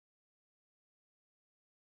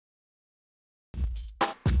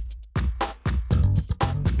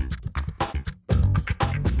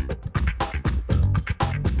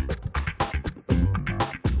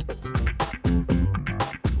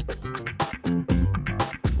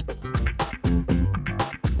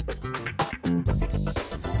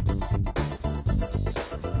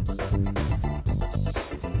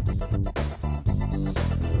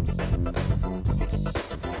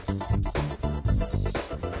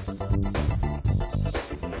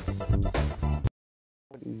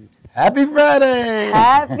Happy Friday!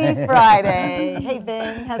 Happy Friday. Hey,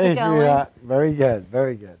 Vin, how's it going? Sweetheart. Very good,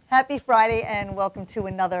 very good. Happy Friday and welcome to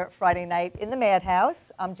another Friday night in the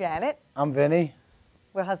Madhouse. I'm Janet. I'm Vinny.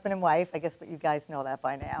 We're husband and wife. I guess you guys know that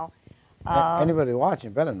by now. Anybody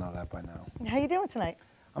watching better know that by now. How you doing tonight?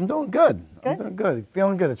 I'm doing good. Good? I'm doing good.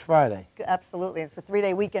 Feeling good. It's Friday. Absolutely. It's a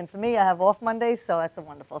 3-day weekend for me. I have off Mondays, so that's a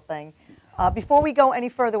wonderful thing. Before we go any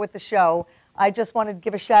further with the show, I just wanted to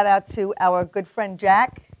give a shout out to our good friend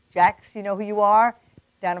Jack. Jax, you know who you are,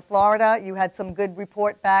 down in Florida. You had some good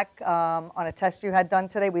report back on a test you had done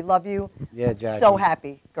today. We love you. Yeah, Jack. So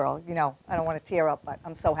happy, girl. You know, I don't want to tear up, but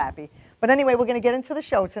I'm so happy. But anyway, we're going to get into the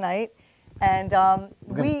show tonight. And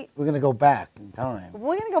we're going to go back in time.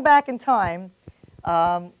 We're going to go back in time.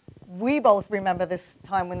 We both remember this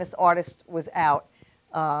time when this artist was out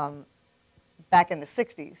back in the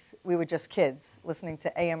 60s. We were just kids listening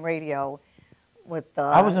to AM radio with...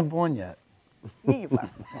 I wasn't born yet. Yeah, you were.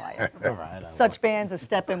 All right, Such bands as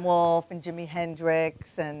Steppenwolf and Jimi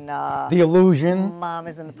Hendrix and... The Illusion.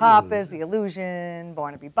 Mamas and the Papas, The Illusion,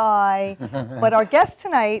 Barnaby Bye. But our guest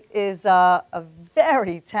tonight is a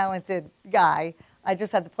very talented guy. I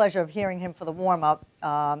just had the pleasure of hearing him for the warm-up.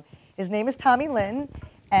 His name is Tommy Lynn,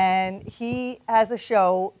 and he has a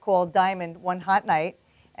show called Diamond One Hot Night,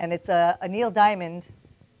 and it's a Neil Diamond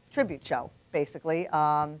tribute show, basically.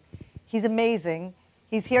 He's amazing.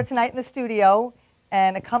 He's here tonight in the studio,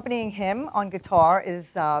 and accompanying him on guitar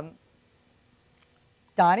is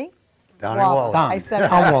Donnie? Donnie Waller. Don. I said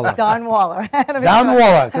Don Waller. Don Waller. Don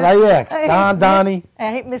Waller, because I asked. Donnie.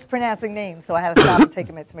 I hate mispronouncing names, so I had to stop and take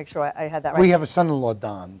a minute to make sure I had that right. We have a son-in-law,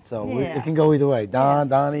 Don, so Yeah. it can go either way. Don,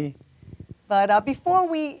 Donnie. But before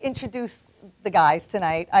we introduce the guys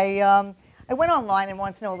tonight, I went online and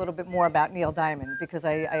wanted to know a little bit more about Neil Diamond, because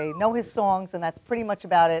I know his songs, and that's pretty much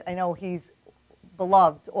about it. I know he's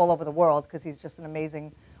beloved all over the world because he's just an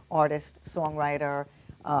amazing artist, songwriter,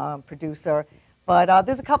 producer. But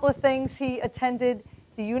there's a couple of things. He attended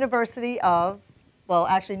the University of, well,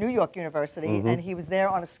 actually New York University, and he was there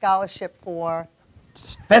on a scholarship for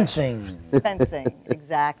Fencing. fencing.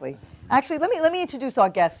 Exactly. Actually, let me introduce our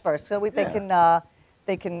guests first, so they can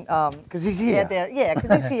Because he's here. yeah,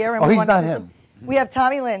 because he's here. And Oh, we he's want to not do him. We have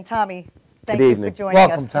Tommy Lynn. Tommy, thank Good you evening. for joining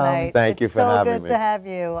Welcome, us Tom. tonight. Thank you for having It's so me. good to have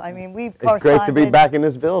you. I mean, we've It's great to be corresponded. back in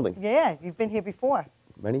this building Yeah, you've been here before.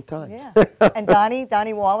 many times. Yeah. And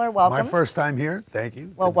Donnie Waller, welcome. My first time here. Thank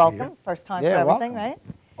you. Well, Good to be welcome. First time Yeah, for everything, welcome. right?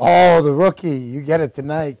 Oh, the rookie. You get it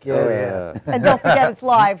tonight. here. Oh, yeah. And don't forget it's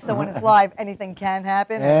live, so when it's live, anything can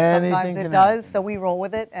happen, and sometimes Anything it can does, happen. so we roll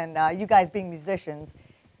with it. And you guys being musicians,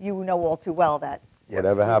 you know all too well that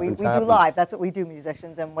Whatever happens, we do happens. live. That's what we do,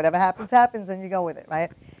 musicians, and whatever happens, happens, and you go with it, right?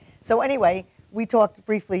 So anyway, we talked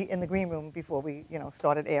briefly in the green room before we,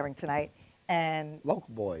 started airing tonight, and Local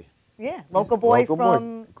boy. yeah, local boy Local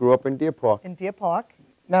from Grew up in Deer Park. in Deer Park.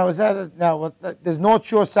 Now, is that there's North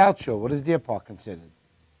Shore, South Shore. What is Deer Park considered?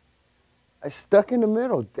 I stuck in the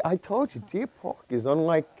middle. I told you, Deer Park is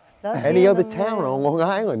unlike Stuck any in other the town middle. on Long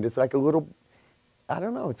Island. It's like a little, I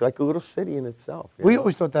don't know, it's like a little city in itself. you We know?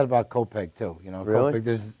 always thought that about Copeg too. Really? Copeg.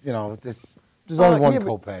 There's Oh, only one yeah, but-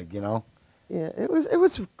 Copeg. Yeah, it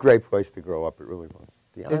was a great place to grow up. It really was.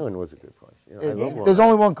 The island was a good place. I love Long There's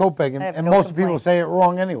Island. only one Copeg, I have and no most people complaints. say it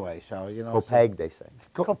wrong anyway. So Copeg, they say.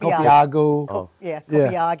 Copiago. Oh. Yeah, Yeah.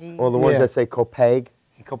 Kopiagi. Or the ones Yeah. that say Copeg,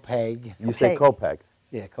 Copeg. you say Copeg. Copeg.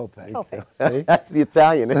 Yeah, Copeg. Copeg. See? That's the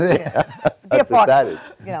Italian. isn't it? Yeah. Deer That's what that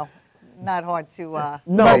Park's, is. not hard to.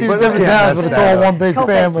 No, Might be but different yeah, towns, but it's all one big Copeg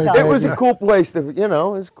family. style. it was baby. a cool place to, it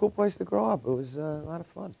was a cool place to grow up. It was a lot of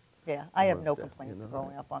fun. Yeah, I have no there, complaints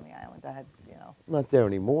growing up on the island. I had, I'm not there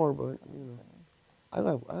anymore, but I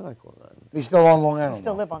like Long Island. You still on Long Island? you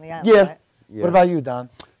still though? live on the island, Yeah. right? Yeah. What about you, Don?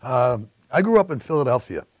 I grew up in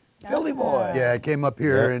Philadelphia. Philly boy. Yeah, I came up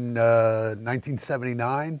here Yeah. in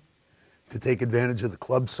 1979 to take advantage of the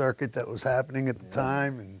club circuit that was happening at the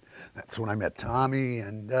time, and that's when I met Tommy,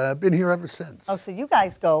 and I've been here ever since. Oh, so you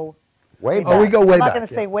guys go Way way back. Oh, we go way I'm not back, going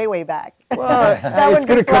to say yeah. way back. Well, That it's wouldn't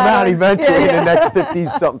going be to come out flattering. eventually Yeah, in the next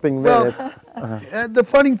 50-something minutes. The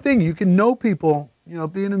funny thing, you can know people,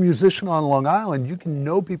 being a musician on Long Island, you can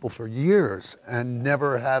know people for years and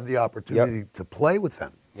never have the opportunity to play with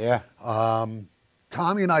them. Yeah.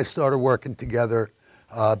 Tommy and I started working together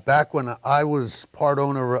back when I was part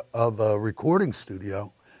owner of a recording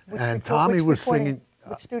studio, and Tommy was singing.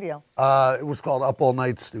 Which studio? It was called Up All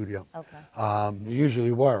Night Studio. Okay. You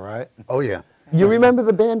usually were, right? Oh yeah. You remember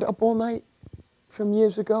the band Up All Night from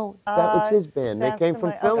years ago? That was his band. They sounds came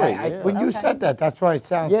from familiar. Philly. Okay. yeah. When you Okay. said that, that's why it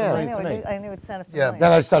sounds Yeah. I familiar knew, to me. I knew it sounded Yeah. familiar.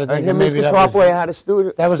 Then I started And thinking him, his maybe that guitar was, player had a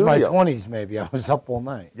studio. that was my studio. 20s maybe. I was up all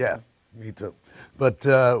night. Yeah. Me too. But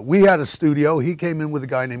we had a studio. He came in with a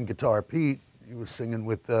guy named Guitar Pete. He was singing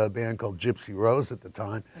with a band called Gypsy Rose at the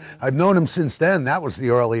time. I've known him since then. That was the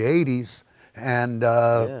early 80s. And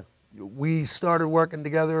we started working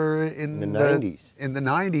together in the 90s. In the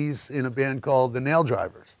 90s in a band called the Nail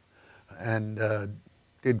Drivers. And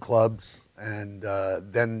did clubs. And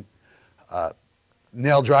then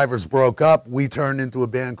Nail Drivers broke up. We turned into a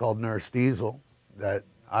band called Nurse Diesel that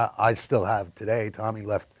I still have today. Tommy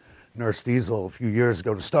left Nurse Diesel a few years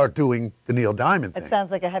ago to start doing the Neil Diamond thing. It sounds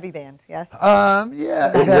like a heavy band, yes? Yeah.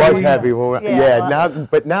 It was heavy. Yeah, well,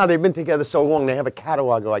 but now they've been together so long, they have a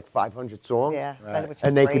catalog of like 500 songs. Yeah, Right. which is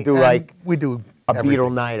And they great. could do And like we do a everything.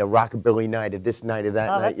 Beatle night, a rockabilly night, a this night, a that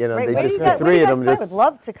Oh, night. that's You know, great. they Where do just you the guys, three of guys them play? just Would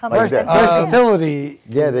love to come like and that. Versatility.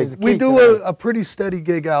 Yeah, is the We key do tonight. a pretty steady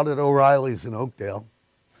gig out at O'Reilly's in Oakdale.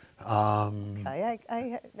 Then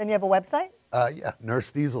you have a website? Yeah,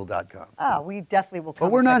 nursediesel.com. Oh, we definitely will come.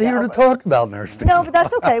 But we're and not check here that to out. talk about Nurse Diesel. No, but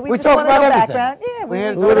that's okay. We We just talk want to know about everything. background. Yeah, We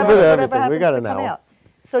had a whatever, little bit of whatever everything. We happens got to an come hour. out.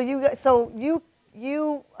 So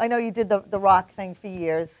you, I know you did the rock thing for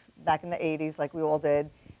years back in the 80s, like we all did,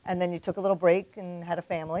 and then you took a little break and had a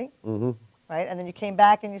family, right? And then you came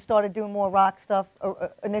back and you started doing more rock stuff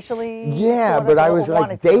initially. Yeah, sort of, but I or was like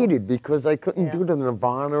wanted to? dated because I couldn't Yeah. do the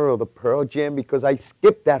Nirvana or the Pearl Jam because I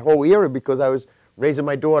skipped that whole era because I was raising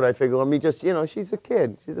my daughter. I figured, let me just, she's a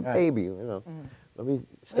kid, she's a Right. baby, let me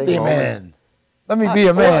stay Be a home. man. Let me be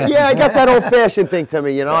a man. Well, yeah, I got that old-fashioned thing to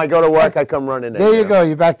me, I go to work, I come running in. There you go.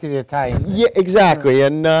 You're back to the Italian. Yeah, exactly.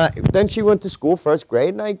 And then she went to school, first grade,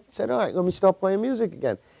 and I said, all right, let me start playing music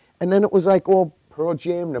again. And then it was like all Pearl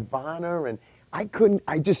Jam, Nirvana, and I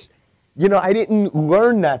didn't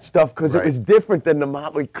learn that stuff because it was different than the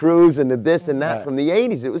Motley Crues and the this and that Right. from the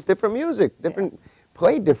 80s. It was different music,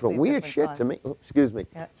 played different, Completely weird different shit to time. me. Oh, excuse me.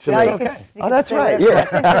 Yeah. To No, me. you can, okay. you Oh, can that's say right, whatever.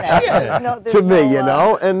 yeah. That's internet. There's no, there's To me,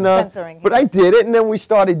 no, and censoring but here. I did it, and then we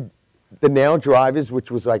started the Nail Drivers, which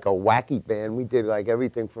was like a wacky band. We did like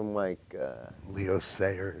everything from like Leo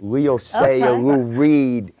Sayer, Leo Sayer, Okay. Lou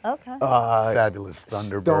Reed, Okay. Fabulous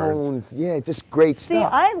Thunderbirds. Stones, yeah, just great See, stuff.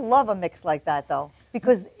 I love a mix like that, though,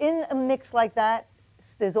 because in a mix like that,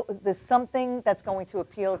 there's something that's going to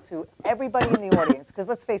appeal to everybody in the audience. Because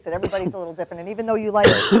let's face it, everybody's a little different. And even though you like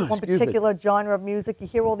one particular genre of music, you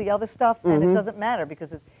hear all the other stuff, and it doesn't matter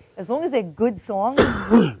because as long as they're good songs,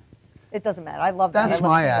 it doesn't matter. I love that. That's I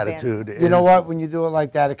love my seeing the band. attitude. You know is- what? When you do it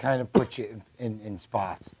like that, it kind of puts you in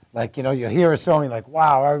spots. Like, you hear a song, you're like,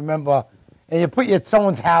 wow, I remember. And you put you at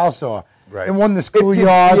someone's house or Right. in one of the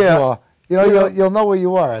schoolyards yeah. or, you'll know where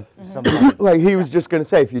you were at some point. Like he was just going to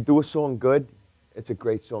say, if you do a song good, it's a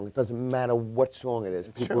great song. It doesn't matter what song it is.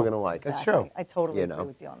 People true. are going to like it. That's Exactly. true. I totally You agree know.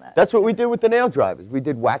 with you on that. That's what we did with the Nail Drivers. We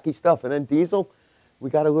did wacky stuff. And then Diesel, we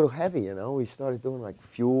got a little heavy, We started doing like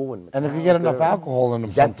Fuel and And if you get enough Metallica, alcohol in them,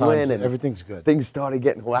 Zeppelin, sometimes and everything's good. Things started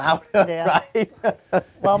getting loud, Yeah. right?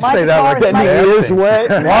 Well, You my say that like guitarist, it's Mike, bad. Ears wet.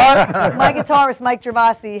 What? my guitarist, Mike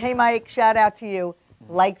Gervasi. Hey, Mike, shout out to you.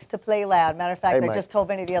 Likes to play loud. Matter of fact, Hey, I Mike. just told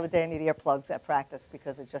Vinny the other day I need earplugs at practice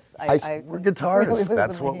because it just, We're guitarists. really lose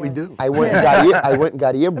That's them what we here. do. I went and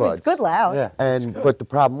got I mean, earbuds. it's good loud. Yeah. But the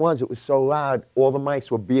problem was, it was so loud, all the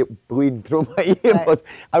mics were bleeding through my earbuds.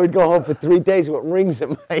 I would go home for 3 days with rings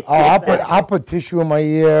in my ear. Oh, I'll put tissue in my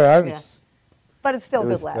ear. Yeah. But it's still It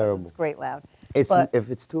good was loud. terrible. It's great loud. If But,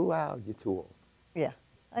 it's too loud, you're too old. yeah,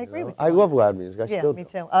 I agree with you. I love loud music. I Yeah, still me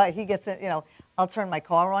do. too. He gets it, I'll turn my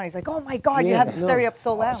car on. He's like, oh my God, you Yeah, have the no. stereo up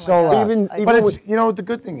so loud. I'm So like, loud. Even- I- But with- it's, what the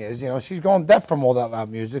good thing is, she's going deaf from all that loud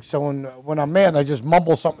music. So when I'm mad, I just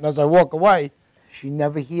mumble something as I walk away. She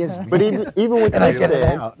never hears me. But even with and I this get it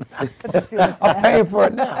band, out. just do this I'm now. paying for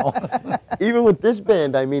it now. even with this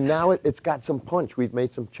band, I mean, now it's got some punch. We've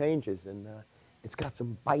made some changes, and it's got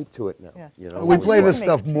some bite to it now. Yeah. We play Yeah. this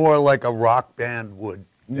stuff more like a rock band would.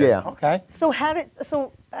 Yeah. Okay. So how did the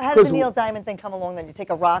 'Cause Neil Diamond thing come along? Then you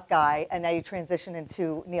take a rock guy and now you transition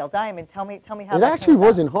into Neil Diamond. Tell me how It that actually came about.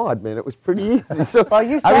 wasn't hard, man. It was pretty easy. So Well,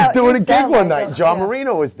 you I was sound- doing you a gig sound one like night. him, John yeah.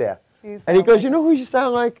 Marino was there. You And he sound goes, like you know who you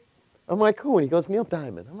sound like? I'm like, who? And he goes, Neil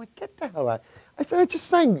Diamond. I'm like, get the hell out. I said, I just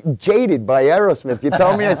sang Jaded by Aerosmith. You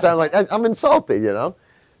tell me I sound like, I'm insulted,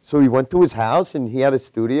 So we went to his house, and he had a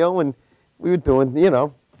studio, and we were doing,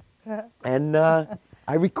 And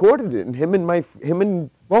I recorded it, and him and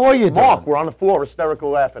What were you Mark doing? were on the floor hysterical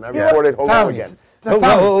laughing. I Yeah. recorded Hello Tommy, Again. Tommy.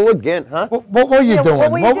 Hello Again, huh? What were you Yeah, doing?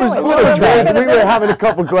 what were you was doing? what What was were you that? doing? We were having a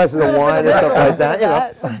couple glasses of wine and stuff like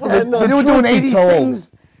that, And You were truth doing be 80s told,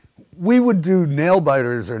 things? We would do nail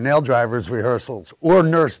biters or nail drivers rehearsals or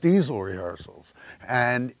Nurse Diesel rehearsals.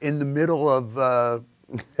 And in the middle of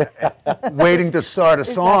waiting to start a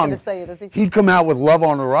He's not gonna song, say it, is he? he'd come out with Love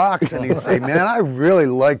on the Rocks, and he'd say, man, I really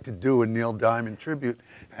like to do a Neil Diamond tribute.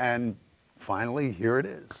 And finally, here it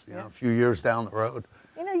is, you know, a few years down the road.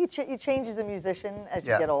 You know, you change as a musician as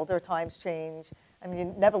you Yeah. get older. Times change. I mean,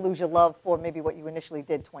 you never lose your love for maybe what you initially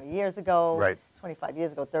did 20 years ago, Right. 25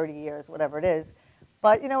 years ago, 30 years, whatever it is.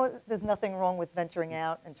 But, you know, there's nothing wrong with venturing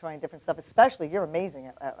out and trying different stuff, especially you're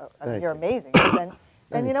amazing. I mean, Thank you're you. amazing.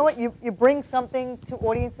 And you know what? You bring something to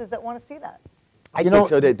audiences that want to see that. I think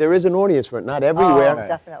so. There is an audience for it, not everywhere. Oh,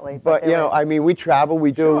 definitely. But, you there know, is. I mean, we travel.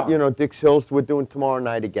 We do, Sure. you know, Dix Hills, we're doing tomorrow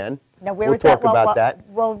night again. Now, where we'll is that? talk about that.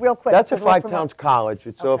 Well, real quick. That's a because we'll Five promote- Towns College.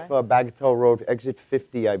 It's Okay. off Bagatelle Road, exit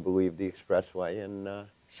 50, I believe, the expressway. And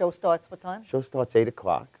Show starts what time? show starts 8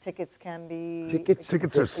 o'clock. Tickets can be...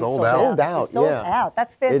 Tickets are sold out. out. Sold out, It's sold yeah. out.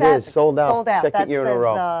 That's It fantastic. is, sold out. Sold out. Second That year in a says,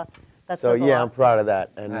 row. That So, says a yeah, lot. I'm proud of that.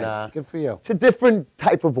 And Nice. Good for you. it's a different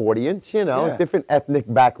type of audience, you know, Yeah. different ethnic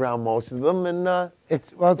background, most of them. And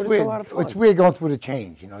It's But it's a weird. lot of fun. It's weird going through the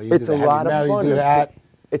change. You know, you it's do a the lot Happy of Meal, fun. You do that.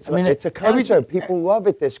 It's I mean, it's a concert. everything- People love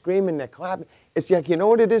it. They're screaming, they're clapping. It's like, you know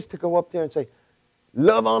what it is to go up there and say,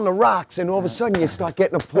 Love on the Rocks, and all of a sudden you start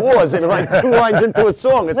getting applause and like 2 lines into a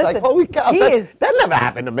song. It's like, Listen, holy cow, he that, is- that never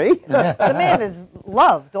happened to me. The man is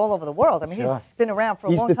loved all over the world. I mean, Sure. he's been around for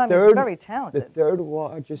a He's long the time. third, He's very the talented. third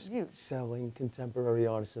largest You. selling contemporary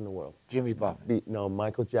artist in the world. Jimmy Buffett. Beat, no,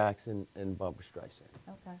 Michael Jackson and Barbra Streisand.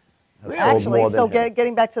 Okay. Sold Actually, more so than him.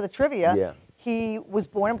 getting back to the trivia, Yeah. he was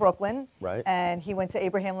born in Brooklyn, Right. and he went to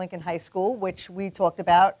Abraham Lincoln High School, which we talked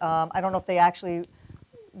about. I don't know if they actually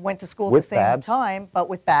went to school at With the same Babs. time, but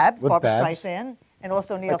with Babs, With Barbra Babs. Streisand, and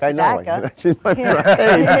also Neil Like I know her. Sedaka. She's my Yeah,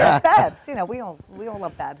 friend. yeah, Babs. You know, we all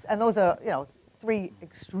love Babs, and those are, you know, 3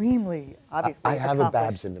 extremely obviously I have a accomplished-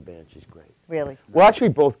 Babs in the band. She's great. Really, Well, actually,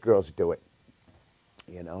 both girls do it.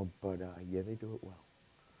 You know, but yeah, they do it well.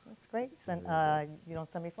 that's great. You don't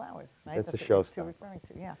send me flowers, right? That's a what you're showstopper. referring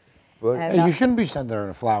to, yeah. But And, Hey, you shouldn't be sending her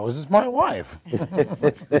the flowers. It's my wife.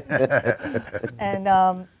 And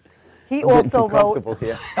he I'm getting also too wrote. comfortable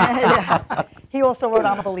here. Yeah. He also wrote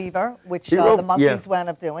 "I'm a Believer," which He wrote- the Monkees yeah. wound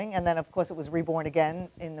up doing, and then of course it was reborn again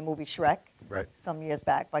in the movie Shrek, Right. some years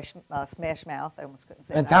back by Smash Mouth. I almost couldn't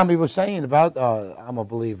say And that. Tommy was saying about I'm a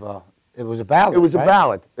Believer. It was a ballad. It was right? a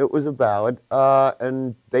ballad. It was a ballad,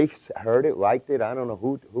 and they heard it, liked it. I don't know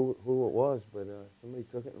who it was, but somebody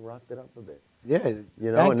took it and rocked it up a bit. Yeah.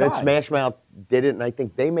 You know, thank and then God. Smash Mouth did it, and I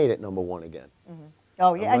think they made it #1 again.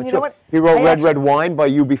 Oh yeah, I'm and not you sure. know what? He wrote I "Red actually- Red Wine" by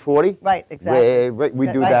UB40. Right, exactly.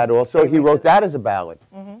 We do Right. that also. They He redid wrote it. that as a ballad.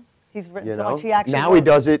 He's written You so know, much. He actually now wrote, he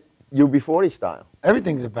does it UB40 style.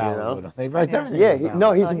 Everything's a ballad. You know? with him. He writes Yeah. everything. Yeah, as a ballad.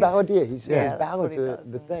 no, he's No, a he's- balladeer. His yeah, that's ballads what he are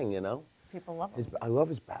does, the and- thing, you know. People love him. I love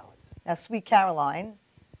his ballads. Now, Sweet Caroline,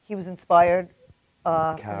 he was inspired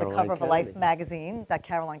from the Caroline cover of a Life Kennedy. magazine that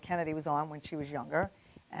Caroline Kennedy was on when she was younger,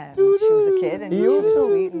 and she was a kid, and He she was also-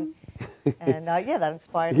 sweet, and yeah, that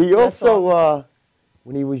inspired him. He to that song. also,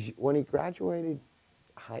 when he graduated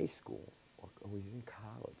high school, or he was in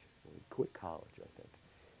college, or he quit college, I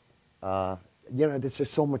think. You know, there's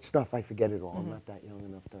just so much stuff. I forget it all. I'm not that young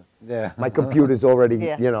enough to. Yeah. My computer's already,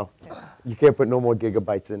 Yeah. you know, you can't put no more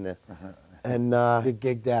gigabytes in there. And Get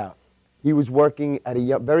gigged out. he was working at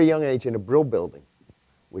a very young age in a Brill building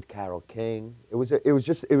with Carole King. It was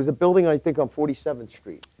a building, I think, on 47th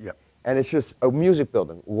Street. Yep. And it's just a music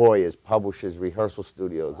building. Lawyers, publishers, rehearsal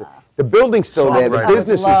studios. The building's still there. The Songwriters. I would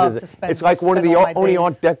business love is. to spend- It's like one of the spend all my only days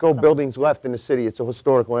Art Deco somewhere. buildings left in the city. It's a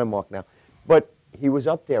historic landmark now. But he was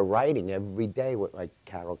up there writing every day with like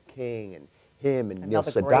Carole King and him and Neil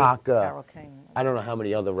Another great Sedaka. Carole King. I don't know how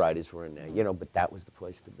many other writers were in there, you know, but that was the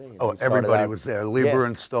place to be. And Oh, he started everybody out- was there. Lieber Yeah.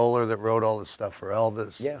 and Stoller that wrote all the stuff for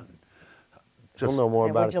Elvis. Yeah. and We'll Just, know more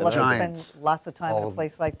Yeah, about would it you love than to I. Giants. spend lots of time All in a of them.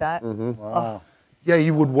 place like that? Wow. yeah,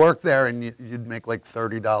 you would work there and you'd make like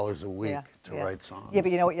 $30 a week Yeah, to yeah. write songs. Yeah,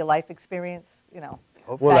 but you know what? Your life experience, you know.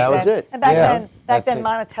 Hopefully. Well, that back was then- it. And back Yeah, then, back that's then, it.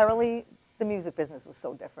 monetarily, the music business was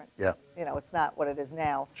so different. Yeah. You know, it's not what it is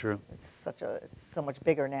now. True. It's so much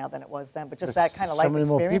bigger now than it was then. But just There's that kind of so life many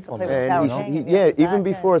more experience. people to play now. with And Carole he's- King he- and yeah, Neil even Sedaka.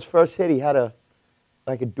 before his first hit, he had a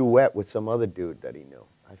duet with some other dude that he knew.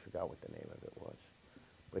 I forgot what the name of it was,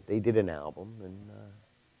 but they did an album, and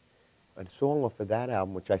a song off of that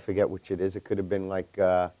album, which I forget which it is. It could have been like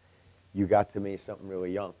 "You Got to Me," something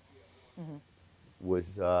really young. Was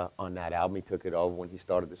on that album. He took it over when he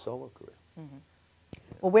started the solo career.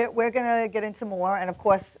 Well, we're going to get into more. And, of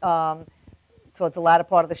course, towards the latter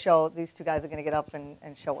part of the show, these two guys are going to get up and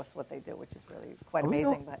show us what they do, which is really quite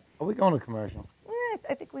amazing. But Are we going to commercial?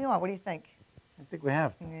 I think we are. What do you think? I think we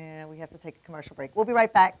have to. Yeah, we have to take a commercial break. We'll be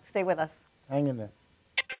right back. Stay with us. Hang in there.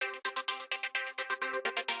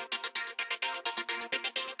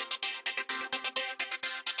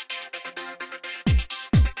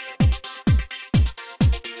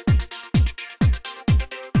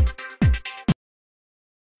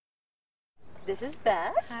 This is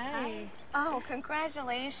Beth. Hi. Oh,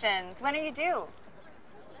 congratulations. When are you due?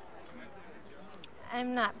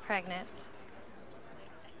 I'm not pregnant.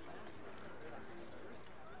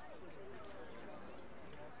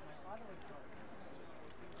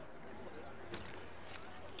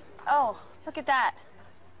 Oh, look at that.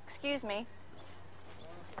 Excuse me.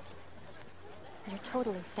 You're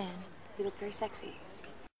totally thin. You look very sexy.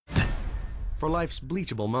 For life's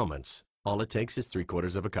bleachable moments, all it takes is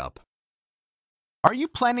 3/4 of a cup. Are you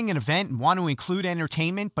planning an event and want to include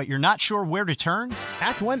entertainment, but you're not sure where to turn?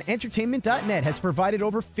 Act1Entertainment.net has provided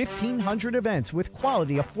over 1,500 events with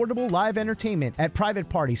quality, affordable live entertainment at private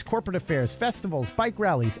parties, corporate affairs, festivals, bike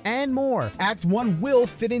rallies, and more. Act One will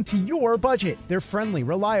fit into your budget. They're friendly,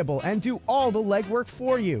 reliable, and do all the legwork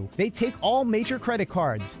for you. They take all major credit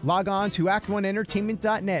cards. Log on to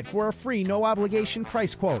Act1Entertainment.net for a free, no-obligation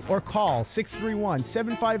price quote, or call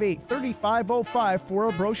 631-758-3505 for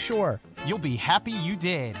a brochure. You'll be happy you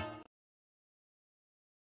did.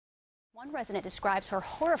 One resident describes her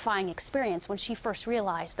horrifying experience when she first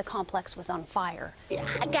realized the complex was on fire.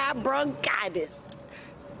 I got bronchitis.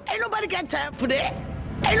 Ain't nobody got time for that.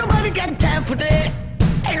 Ain't nobody got time for that.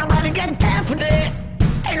 Ain't nobody got time for that.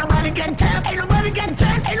 Ain't nobody got time. Ain't nobody got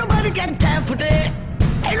time. Ain't nobody got time for that.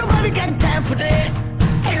 Ain't nobody got time for that.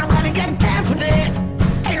 Ain't nobody got time for that.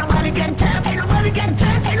 Ain't nobody got time. Ain't nobody got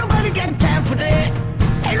time. Ain't nobody got time for that.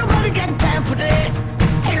 Ain't nobody got time for that.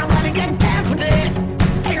 Ain't nobody got time for that.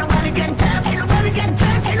 Ain't nobody got time. Ain't nobody got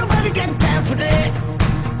time. Ain't nobody got time for that.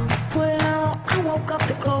 Well, I woke up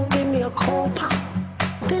to go give me a cold pop.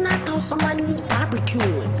 Then I thought somebody was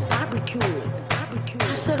barbecuing.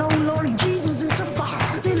 I said, oh Lord Jesus, it's a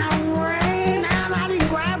fire. Then I ran out. I didn't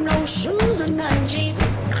grab no shoes or nothing.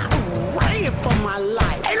 Jesus, I ran for my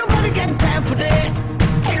life. Ain't nobody got time for that.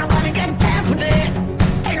 Ain't nobody got time for that.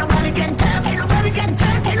 Ain't nobody got time. Ain't nobody got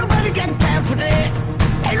time. Ain't nobody got time for that.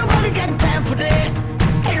 Ain't nobody got time for that.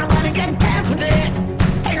 Ain't nobody got time for that.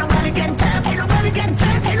 Ain't nobody got time. Ain't nobody got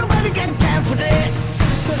time. Ain't nobody got time for that.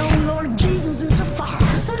 I said, oh Lord Jesus, it's a fire.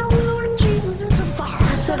 I said, oh Lord Jesus, it's a fire.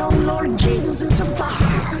 I said, oh Lord Jesus, it's a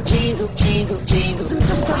fire. Jesus, Jesus, Jesus, it's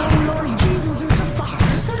a fire. I said, oh Lord Jesus, it's a fire.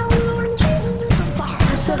 I said, oh Lord Jesus, it's a fire.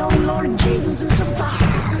 I said, oh Lord Jesus, it's a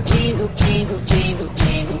fire. Jesus, Jesus, Jesus,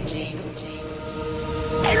 Jesus, Jesus.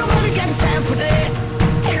 Ain't nobody got time for that.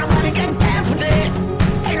 Ain't nobody got time for that.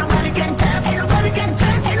 Ain't nobody got time. Ain't nobody got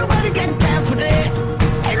time. Ain't nobody got time for that.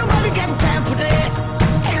 Ain't nobody got time for that.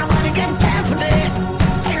 Ain't nobody got time for that.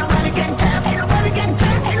 Ain't nobody got time. Ain't nobody got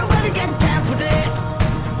time. Ain't nobody got time for that.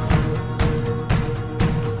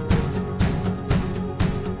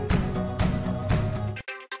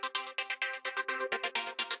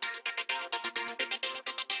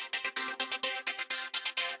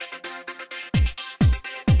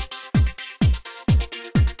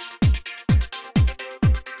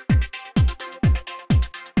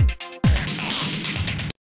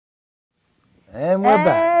 And we're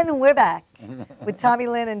back. And we're back with Tommy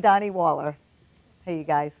Lynn and Donnie Waller. Hey, you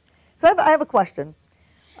guys. So I have a question.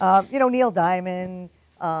 You know, Neil Diamond,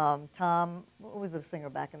 Tom, what was the singer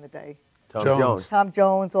back in the day? Tom Jones. Jones. Tom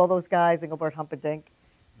Jones, all those guys, Engelbert Humperdinck.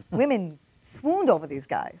 Women swooned over these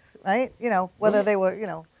guys, right? You know, whether they were, you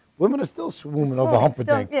know. Women are still swooming over swooning,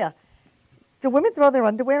 Humperdinck. still- Yeah. Do women throw their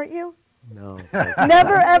underwear at you? No.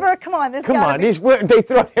 Never, ever? Come on, this Come gotta on, be- they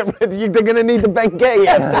throw him. They're going to need the Bengay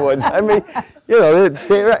afterwards. I mean, you know,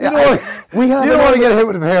 we have. You don't want to get hit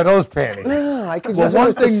with a pair of those panties. No, I could Well, use one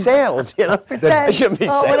one thing. thing- Sales, you know. I Pretend. shouldn't be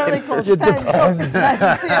Oh, what are they saying. called? It Pretend. Oh, depends.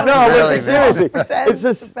 pretend. No, Really, but seriously, Pretend, it's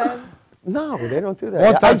just depends. no. They don't do that.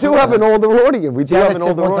 One I time- do have an older audience. We do have Janet an said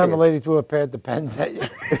older one time a audience. lady threw a pair of Depends at you.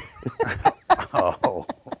 Oh.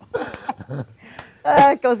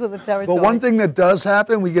 It goes with the territory. But one thing that does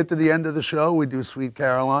happen, we get to the end of the show, we do Sweet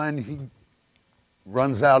Caroline, he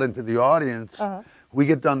runs out into the audience. We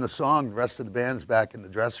get done the song, the rest of the band's back in the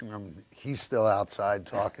dressing room. He's still outside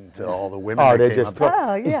talking to all the women Oh, that they're came just up.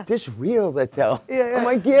 talking. Oh, yeah. Is this real? They tell. Yeah, yeah. I'm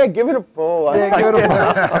like, yeah, give it a pull. Yeah, give it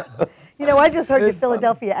a You know, I just heard your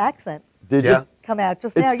Philadelphia accent Did Yeah. you? come out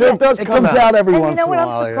just It now. still Yeah. does It come comes out. out every And once you know in what? a I'm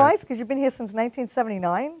while. surprised because you've been here since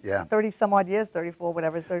 1979. Yeah. 30 some odd years, 34,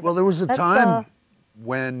 whatever. 30. Well, there was a That's, time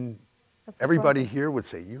when that's everybody surprising. here would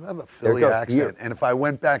say, you have a Philly goes accent. here. And if I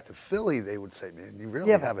went back to Philly, they would say, man, you really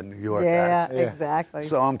Yeah, have a New York yeah, accent. exactly.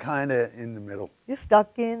 So I'm kind of in the middle. You're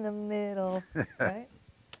stuck in the middle, right?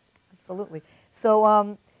 Absolutely.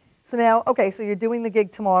 So, so now, okay, so you're doing the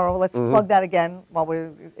gig tomorrow. Let's plug that again while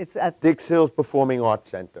it's at Dix Hills Performing Arts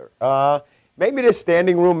Center. Maybe the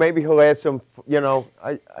standing room. Maybe he'll add some,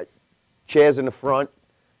 chairs in the front.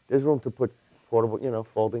 There's room to put portable,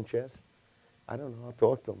 folding chairs. I don't know. I'll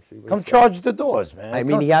talk to him. See what Come he says. charge the doors, man. I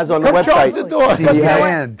mean, Come- he has on the come charge website. the doors.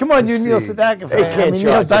 Yeah. Come on, you See. Neil Sedaka They fans. I can't mean,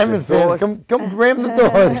 Neil charge the Diamond fans. doors. Come ram the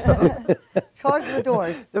doors. Charge the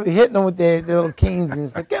doors. They'll be hitting them with their little canes and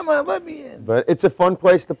stuff. Come on, let me in. But it's a fun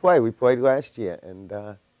place to play. We played last year, and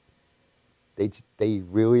they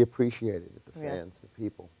really appreciated it. The Yeah. fans, the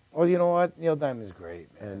people. Well, you know what? Neil Diamond's great,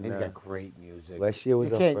 man. And, He's got great music. last year was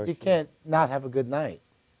you our can't, first You year. can't not have a good night.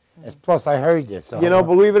 As plus, I heard you. So You know,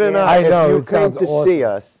 believe it or Yeah. not, I know, if you it came sounds to awesome. see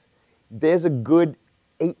us, there's a good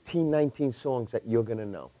 18, 19 songs that you're going to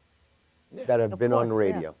know that have Of been on the course,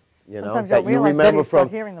 yeah. radio. You know, Sometimes you that don't you realize that remember you start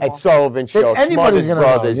from hearing them at all. Sullivan Show, anybody's Smothers gonna know,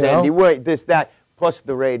 Brothers, you know? Andy Wait, this, that, plus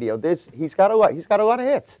the radio. He's got a lot. He's got a lot of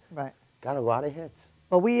hits. Right. Got a lot of hits.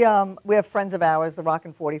 But we have friends of ours, the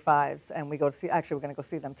Rockin' 45s, and we go to see. Actually, we're going to go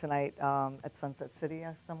see them tonight at Sunset City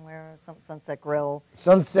somewhere, Sunset Grill.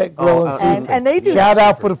 Sunset Grill and and- Seaford. and they do- Shout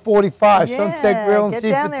out for the 45. Yeah, Sunset Grill and get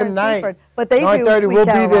down Seaford there in tonight. Seaford. But they do 9:30, Sweet we'll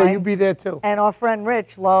be there. Caroline. You'll be there too. And our friend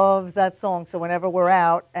Rich loves that song. So whenever we're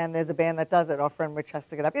out and there's a band that does it, our friend Rich has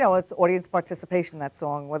to get up. You know, it's audience participation, that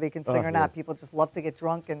song, whether you can sing or not. People just love to get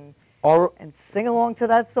drunk and sing along to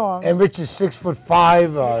that song. And Rich is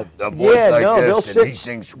 6'5". They'll sit. he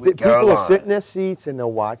sings the Sweet people will Caroline. sit in their seats and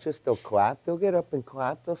they'll watch us. They'll clap. They'll get up and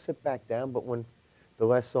clap. They'll sit back down. But when the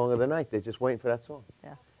last song of the night, they're just waiting for that song.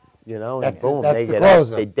 Yeah. You know, That's- and boom, that's they the get up.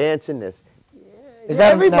 closer. They dance in this. Is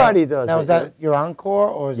that everybody now, does? Now it, is that your encore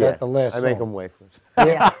or is yeah, that the last? I make song? them wait for us.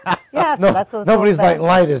 Yeah, No, that's what it's nobody's all like about.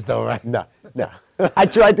 lighters though, right? No. I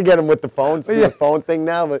tried to get them with the phones, do the phone thing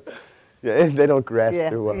now, but yeah, they don't grasp Yeah,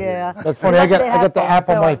 through. yeah. That's funny. I got the phones, app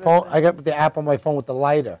on so my it's- phone. I got the app on my phone with the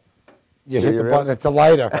lighter. You hit you the really? button, it's a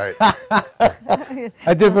lighter. Right.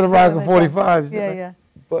 I did for the Rockin' 45s. Yeah, yeah.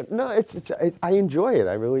 But no, I enjoy it.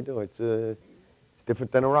 I really do. It's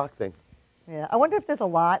different than a rock thing. Yeah, I wonder if there's a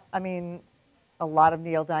lot. I mean, a lot of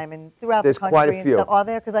Neil Diamond throughout There's the country quite a and few. stuff. Are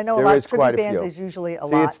there? Because I know There a lot is of quite tribute a bands few. is usually a See,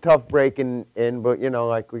 lot. it's tough breaking in, but you know,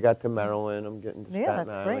 like we got to Maryland, I'm getting to Yeah, Staten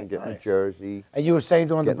that's Island, great. getting Nice. to Jersey. And you were saying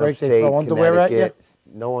during the getting break they upstate, throw underwear at you? Connecticut.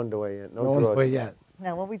 No underwear yet. No No drawers. underwear yet.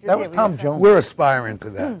 No, what we just That yeah, was we Tom just- Jones. We're aspiring to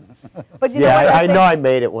that. But you know Yeah, what? I think- know I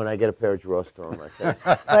made it when I get a pair of drawers thrown in my face.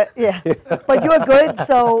 But yeah, but you're good,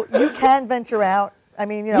 so you can venture out. I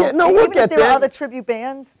mean, you know, Yeah, no, we'll even if get there are there. other tribute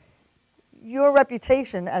bands, your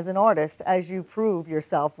reputation as an artist, as you prove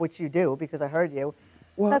yourself, which you do, because I heard you,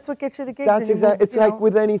 that's what gets you the gigs. That's and you exactly. move, It's you like know.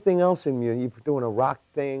 with anything else in music. You're doing a rock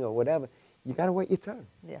thing or whatever. You gotta wait your turn.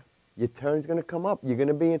 Yeah. Your turn's gonna come up. You're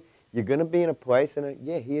gonna be in a place, and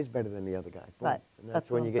yeah, he is better than the other guy. Boom. Right. And That's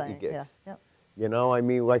when what you I'm get saying. your gigs. Yeah. You know, I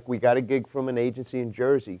mean, like we got a gig from an agency in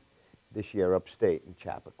Jersey this year, upstate in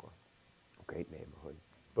Chappaqua. Great neighborhood.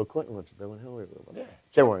 Bill Clinton lives. Bill and Hillary live. Yeah,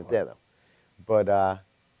 They weren't there though. But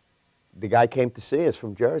the guy came to see us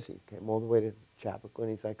from Jersey. Came all the way to Chappaqua, and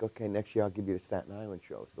he's like, "Okay, next year I'll give you the Staten Island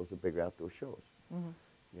shows. Those are big outdoor shows." Mm-hmm.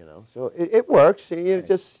 You know, so it works. You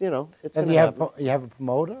just, you know, it's And gonna do happen. you have a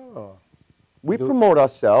promoter or? We do- promote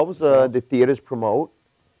ourselves. The theaters promote.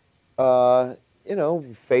 You know,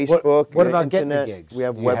 Facebook. What about getting the internet. gigs? We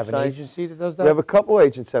have Do you websites. have an agency that does that? We have a couple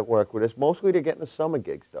agents that work with us. Mostly they're getting the summer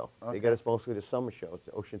gigs, though. Okay. They get us mostly the summer shows.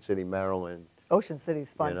 Ocean City, Maryland. Ocean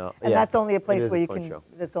City's fun, You know, and yeah, that's only a it place is where a you fun can.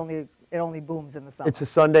 show. It only booms in the summer. It's a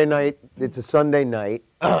Sunday night. It's a Sunday night.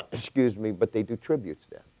 Excuse me, but they do tributes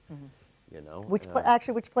there. You know.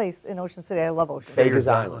 Actually, which place in Ocean City? I love Ocean City. Vegas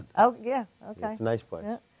Island. Oh yeah, okay. It's a nice place.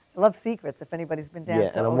 Yeah. I love Secrets. If anybody's been down Yeah,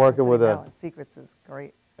 to and I'm Ocean working City, with a- Maryland, Secrets is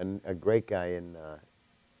great. And a great guy in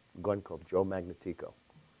Gun Club, Joe Magnetico.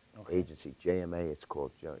 Agency, JMA it's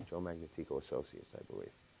called, Joe Magnetico Associates, I believe.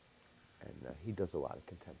 And he does a lot of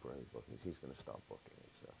contemporary bookings. He's going to start booking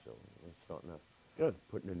and stuff. So we're starting to Good.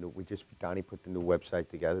 Donnie put the new website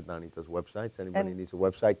together. Donnie does websites. Anybody And- needs a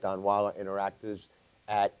website, Don Waller Interactives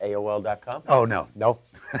at AOL.com? Oh, no. No?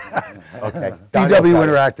 Okay. Donnie will tell you.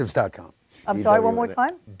 DWinteractives.com. I'm sorry, one more DW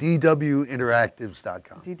time.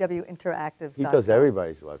 DWinteractives.com. DWinteractives. He does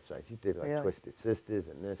everybody's websites. He did like Really? Twisted Sisters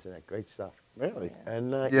and this and that. Great stuff. Really?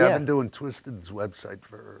 And Yeah, I've been doing Twisted's website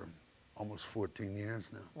for almost 14 years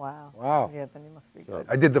now. Wow. Wow. Yeah, then you must be good.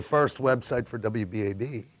 I did the first website for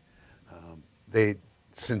WBAB. They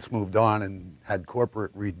since moved on and had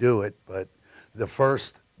corporate redo it, but the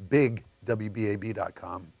first big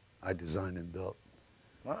WBAB.com I designed and built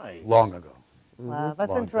Nice. long ago. Wow, that's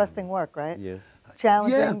Long interesting work, right? Yeah. It's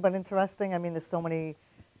challenging, Yeah. but interesting. I mean, there's so many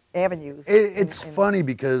avenues. It's funny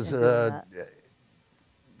because in doing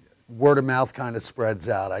word of mouth kind of spreads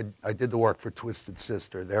out. I did the work for Twisted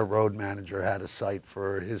Sister. Their road manager had a site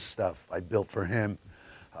for his stuff. I built for him.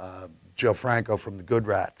 Joe Franco from the Good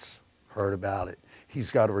Rats heard about it. He's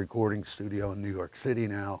got a recording studio in New York City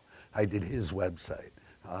now. I did his website.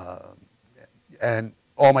 and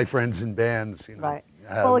all my friends in bands, you know. Right.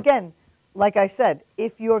 have- Well, again, like I said,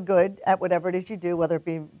 if you're good at whatever it is you do, whether it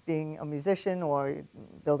be being a musician or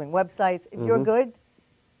building websites, if you're good,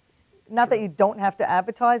 not that you don't have to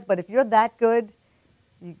advertise, but if you're that good,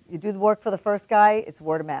 you do the work for the first guy, it's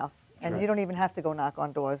word of mouth. And you don't even have to go knock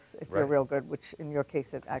on doors if you're real good, which in your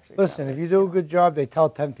case it actually Listen, if you do a good job, they tell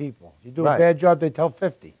 10 people. You do a Right. bad job, they tell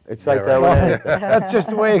 50. It's like that with anything. That's just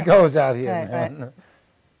the way it goes out here, Right, man.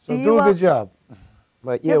 So Do do you, a good job.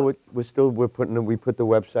 But yeah, we're putting we put the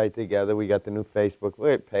website together. We got the new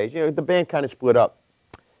Facebook page. You know, the band kind of split up.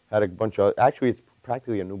 Had a bunch of actually, it's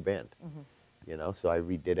practically a new band. You know, so I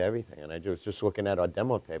redid everything, and I was just looking at our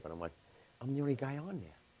demo tape, and I'm like, I'm the only guy on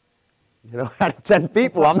there. You know, out of 10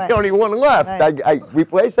 people, I'm the only one left. Right. I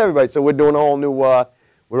replaced everybody, so we're doing a whole new.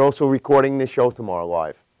 We're also recording this show tomorrow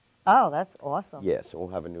live. Oh, that's awesome. Yeah, so we'll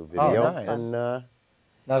have a new video, nice. and Now,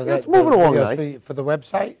 yeah, it's moving along videos nice. for the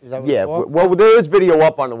website? Is that what yeah. it's for? Well, there is video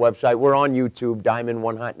up on the website. We're on YouTube, Diamond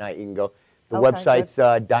One Hot Night. You can go. The Okay, website's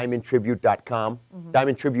diamondtribute.com,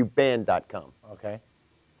 diamondtributeband.com. Okay.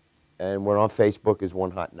 And we're on Facebook as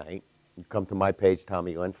One Hot Night. You come to my page,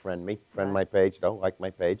 Tommy Glenn, friend me. Friend my page, though, like my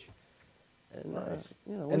page. And,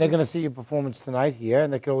 you know, And they're going to see your performance tonight here,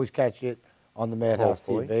 and they can always catch it on the Madhouse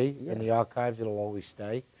Hopefully, TV. yeah. In the archives, it'll always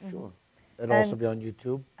stay. Sure. It'll also be on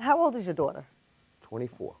YouTube. How old is your daughter?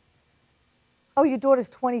 24. Oh, your daughter's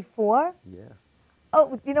 24? Yeah.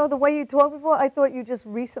 Oh, you know, the way you talked before, I thought you just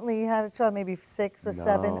recently had a child, maybe 6 or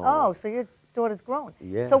 7. No. Oh, so your daughter's grown.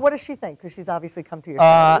 Yeah. So what does she think? Because she's obviously come to your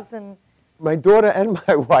shows and My daughter and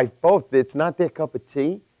my wife both, it's not their cup of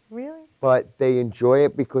tea, really? but they enjoy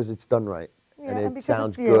it because it's done right. Yeah, and and it because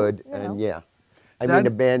sounds it's you, good. you And know. yeah. I mean,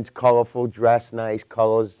 the band's colorful, dressed nice,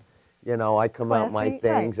 colors. You know, I come out my Classy,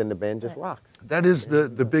 things, right. and the band just rocks. That is the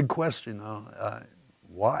big question, though.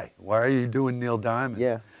 Why? Why are you doing Neil Diamond?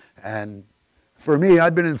 Yeah. And for me,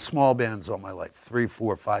 I've been in small bands all my life, 3,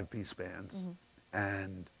 4, 5-piece bands.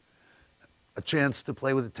 And a chance to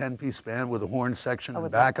play with a 10-piece band with a horn section and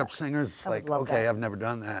would love backup that. singers, it's I would like, love okay, that. I've never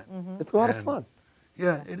done that. It's a lot of And- fun.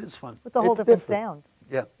 Yeah, it is fun. It's a whole It's different different. sound.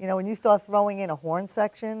 Yeah. You know, when you start throwing in a horn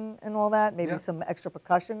section and all that, maybe Yeah. some extra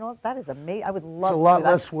percussion, that is amazing. I would love It's a to lot do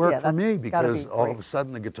that. less work Yeah, for me that's gotta because be all great. of a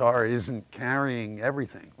sudden the guitar isn't carrying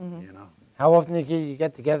everything, you know. How often do you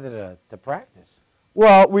get together to practice?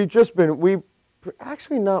 Well, we've just been,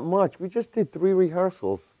 actually not much. We just did 3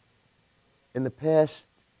 rehearsals in the past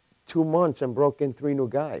 2 months and broke in 3 new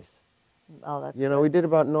guys. Oh, that's You know, good. we did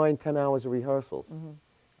about 9, 10 hours of rehearsals.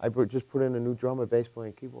 I just put in a new drummer, bass player,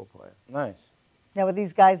 and keyboard player. Nice. Now, are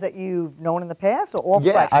these guys that you've known in the past, or all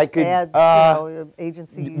Yeah, fresh I could, ads, you know,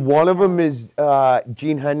 agencies? One of them is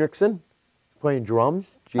Gene Hendrickson, playing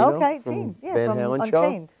drums. Gino, Okay, from Gene. Yeah, Van from Halen show.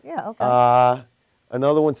 Unchained. Yeah, okay.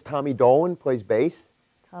 Another one's Tommy Dolan, plays bass.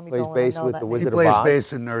 Tommy plays Dolan, I bass know with that the name. He Wizard of plays Oz.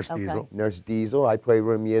 bass in Nurse Okay. Diesel. Nurse Diesel, I played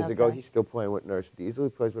with him years ago. Okay. He's still playing with Nurse Diesel. He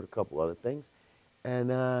plays with a couple other things.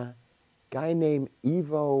 And a guy named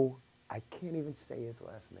Evo, I can't even say his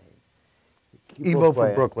last name. Evo Keyboard from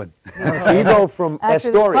player. Brooklyn. Evo from Actually, there's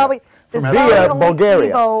Astoria. probably, there's From probably Via only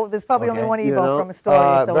Bulgaria. Evo, there's probably only Okay. one Evo You know, from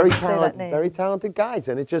Astoria, so very we'll say that name. Very talented guys.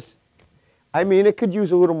 And it just, I mean, it could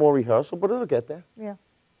use a little more rehearsal, but it'll get there. Yeah.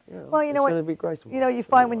 You Well, you know it's what? gonna be great You know, you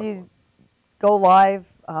tomorrow. find when you go live,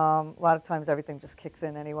 a lot of times everything just kicks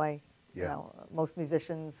in anyway. You Yeah. know, most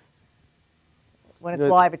musicians, when You it's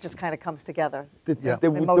know, live, it just kind of comes together. Yeah. The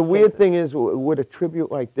In most weird cases. thing is with a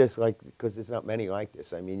tribute like this, like because there's not many like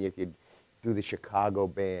this. I mean, you could do the Chicago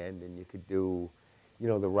band, and you could do, you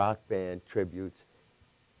know, the rock band tributes.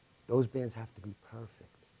 Those bands have to be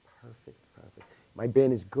perfect, perfect, perfect. My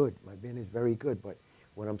band is good. My band is very good. But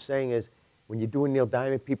what I'm saying is, when you're doing Neil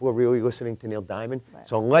Diamond, people are really listening to Neil Diamond. Right.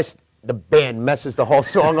 So unless the band messes the whole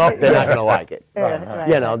song up, they're not gonna like it. Right,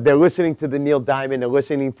 You know, they're listening to the Neil Diamond. They're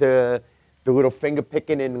listening to the little finger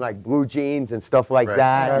picking in like blue jeans and stuff like Right.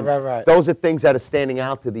 that. Right. Those are things that are standing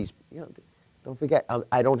out to these. You know, don't forget,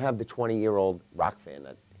 I don't have the 20-year-old rock fan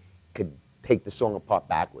that could take the song apart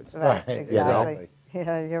backwards. Right, Right, exactly.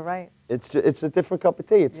 Yeah, you're right. It's a different cup of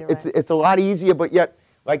tea. It's You're it's right. it's a lot easier, but yet,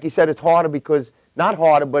 like you said, it's harder because not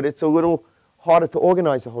harder, but it's a little harder to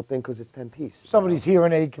organize the whole thing because it's 10-piece. Somebody's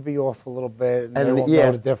hearing aid could be off a little bit, and they And, won't yeah.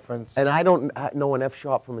 know the difference. And I don't know an F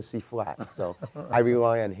sharp from a C flat, so I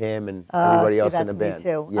rely on him and everybody See, else in that's the band. me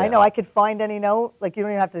too. Yeah. I know I could find any note. Like, you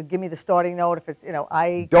don't even have to give me the starting note if it's, you know,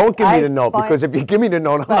 Don't give me I the note find- because if you give me the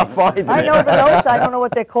note, I'm not finding I it. know the notes. I don't know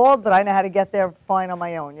what they're called, but I know how to get there fine on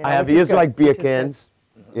my own. You know, I have which is ears good, like beer which is good. cans.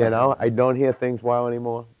 You know, I don't hear things well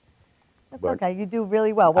anymore. That's but okay. You do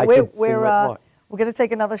really well. Well, I we're could sing like what? we're going to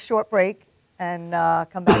take another short break and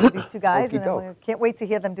come back with these two guys, and then Okey-doke. we can't wait to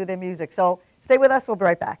hear them do their music. So stay with us. We'll be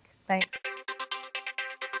right back. Thanks.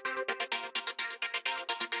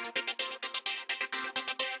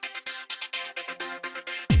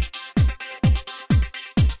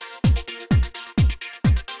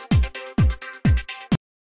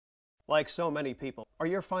 Like so many people, are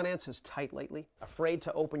your finances tight lately? Afraid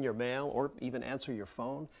to open your mail or even answer your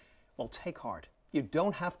phone? Well, take heart. You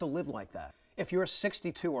don't have to live like that. If you're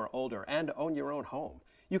 62 or older and own your own home,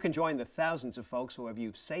 you can join the thousands of folks who have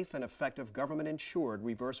used safe and effective government-insured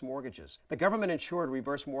reverse mortgages. The government-insured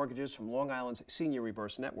reverse mortgages from Long Island's Senior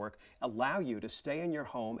Reverse Network allow you to stay in your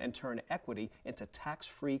home and turn equity into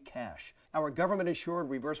tax-free cash. Our government-insured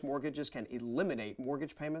reverse mortgages can eliminate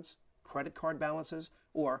mortgage payments, credit card balances,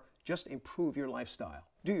 or just improve your lifestyle.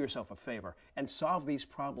 Do yourself a favor and solve these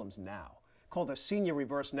problems now. Call the Senior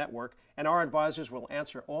Reverse Network, and our advisors will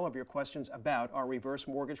answer all of your questions about our reverse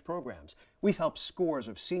mortgage programs. We've helped scores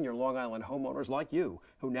of senior Long Island homeowners like you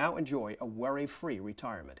who now enjoy a worry-free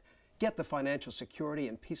retirement. Get the financial security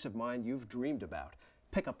and peace of mind you've dreamed about.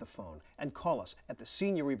 Pick up the phone and call us at the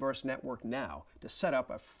Senior Reverse Network now to set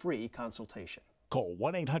up a free consultation. Call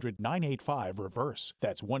 1-800-985-REVERSE.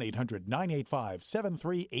 That's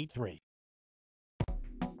 1-800-985-7383.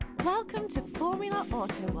 Welcome to Formula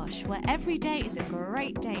Auto Wash, where every day is a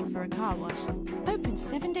great day for a car wash. Open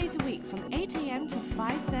 7 days a week from 8 a.m. to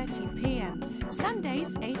 5:30 p.m.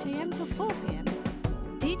 Sundays 8 a.m. till 4 p.m.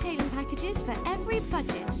 Detailing packages for every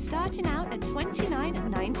budget, starting out at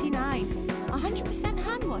 $29.99. 100%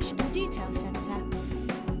 hand wash and detail centre.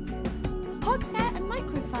 Hog's hair and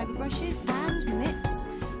microfiber brushes and mitts.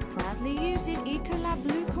 Proudly using Ecolab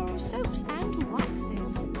Blue Coral soaps and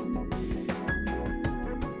waxes.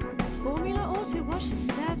 Formula Auto Wash has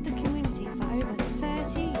served the community for over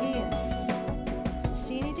 30 years.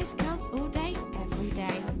 Senior discounts all day, every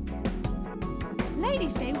day.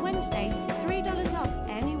 Ladies' Day Wednesday, $3 off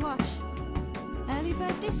any wash. Early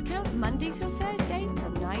bird discount Monday through Thursday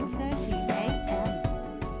till 9:30 a.m.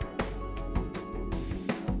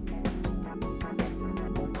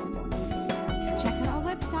 Check out our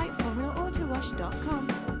website, formulaautowash.com.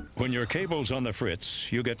 When your cable's on the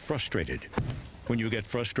fritz, you get frustrated. When you get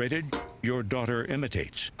frustrated, your daughter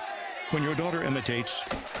imitates. When your daughter imitates,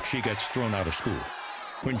 she gets thrown out of school.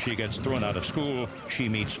 When she gets thrown out of school, she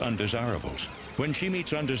meets undesirables. When she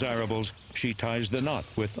meets undesirables, she ties the knot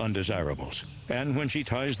with undesirables. And when she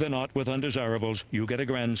ties the knot with undesirables, you get a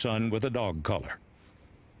grandson with a dog collar.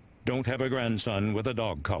 Don't have a grandson with a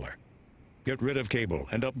dog collar. Get rid of cable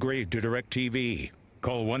and upgrade to DirecTV.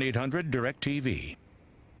 Call 1-800-DirecTV.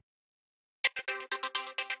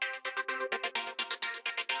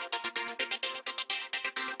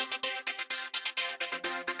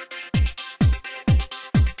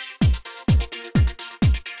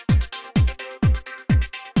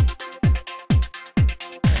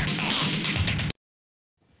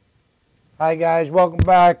 Hi guys, welcome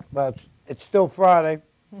back. But it's still Friday.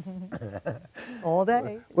 All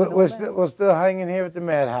day. We're still hanging here at the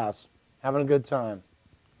Madhouse, having a good time.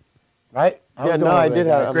 Right? Yeah, no, I did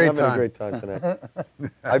have. I'm having a great time tonight.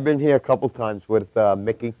 I've been here a couple times with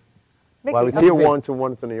Mickey. Well, I was here once and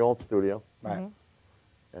once in the old studio. Right.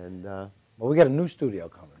 And well, we got a new studio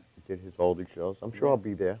coming. Did his oldie shows. I'm sure I'll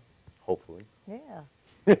be there, hopefully. Yeah.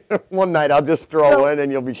 One night I'll just stroll in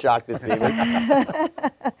and you'll be shocked to see me.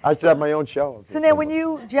 I should have my own show. So now, when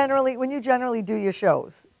you generally do your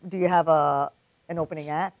shows, do you have an opening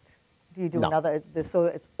act? Do you do another? So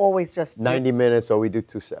it's always just 90 minutes, or we do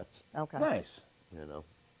 2 sets. Okay. Nice. You know.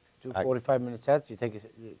 2 45-minute sets. You take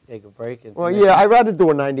a break. And Well, yeah, I'd rather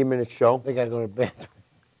do a 90-minute show. They got to go to bed.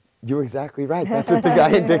 You're exactly right. That's what the guy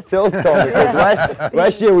in Dick Hills told me.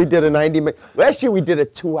 Last year we did a 90-minute. Last year we did a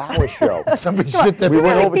 2-hour show. Somebody shit their We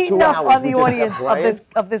went You're over beating 2 up hours. on the audience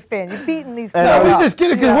of this band. You're beating these people. I was just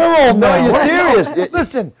kidding because we're old No, now. you're serious.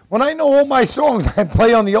 Listen, when I know all my songs I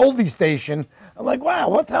play on the oldie station, I'm like, wow,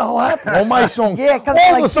 what the hell happened? All my songs, Yeah, it comes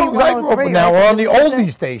all like the songs I grew up with 103, now right? are on the oldie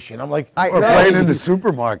station. I'm like, We're playing in the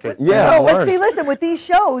supermarket. Yeah. No, but see, listen, with these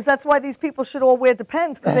shows, that's why these people should all wear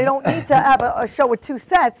Depends, because they don't need to have a show with 2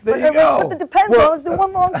 sets. There you Let's go. put the Depends on, let's do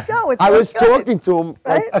one long show. It's I so was good. talking to him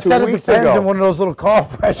like I 2 said it weeks depends ago on one of those little car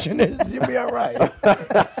fresheners. You'll be all right.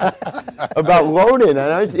 about loading,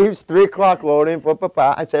 and he was 3 o'clock loading. Blah, blah,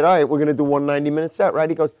 blah. I said, all right, we're going to do one 90-minute set, right?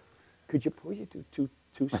 He goes, could you please do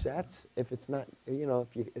two sets if it's not,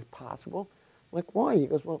 if possible? I'm like, why? He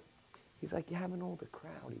goes, well, he's like, you have an older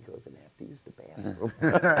crowd. He goes, and they have to use the bathroom.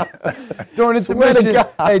 During intermission,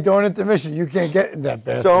 during intermission, you can't get in that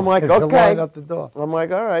bathroom. So I'm like, It's a okay. line up the door. I'm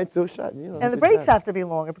like, all right, 2 sets. And the breaks have to be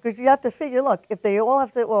longer, because you have to figure, look, if they all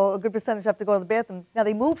have to, well, a good percentage have to go to the bathroom, now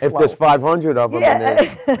they move slow. If there's 500 of them,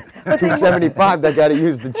 Yeah. and there's 275, they got to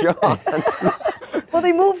use the jar. Well,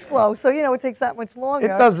 they move slow, so you know it takes that much longer.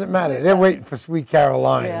 It doesn't matter. They're waiting for Sweet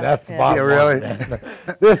Caroline. Yeah, That's the yeah. bottom Yeah, line, really? man.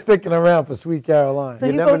 They're sticking around for Sweet Caroline. So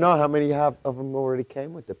you you never go- know how many of them already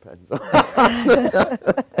came with the pens. That's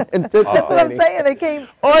what I'm saying. They came.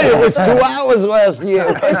 Oh, it was 2 hours last year.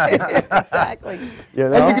 Exactly. You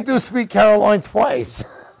know? And you could do Sweet Caroline twice.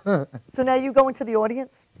 So now you go into the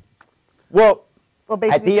audience? Well,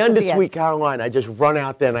 basically at the just end at of the Sweet Caroline, I just run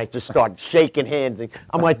out there and I just start shaking hands. And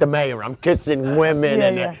I'm like the mayor. I'm kissing women Yeah,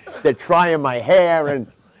 and yeah. they're trying my hair and,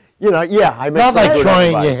 you know, yeah. I make Not like fun of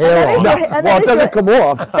trying everybody. your hair And off. that is your- and Well, that it is doesn't your- come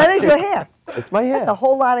off. That is your hair. It's my hair. That's a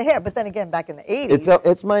whole lot of hair. But then again, back in the 80s.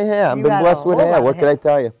 It's my hair. I've you been had a blessed with whole lot hair. of What can I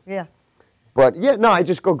tell you? Yeah. But yeah, no, I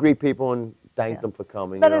just go greet people and thank them for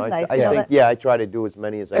coming. That you know? is nice, I you know, think, that- yeah, I try to do as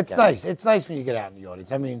many as I It's can. nice. It's nice when you get out in the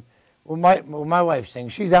audience. I mean, when my wife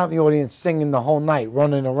sings, she's out in the audience singing the whole night,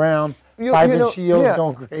 running around, You 5-inch know, heels, yeah.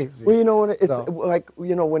 going crazy. Well, you know what? It's So- like,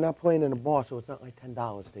 you know, we're not playing in a bar, so it's not like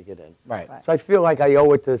 $10 to get in. Right. So I feel like I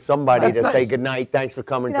owe it to somebody That's to say nice. good night, thanks for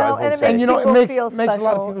coming, You know, drive home and it safe. makes you know, it people makes- feel makes a special.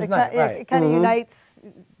 lot of people's night, right. It kind of Mhm. unites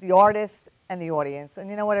the artist and the audience. And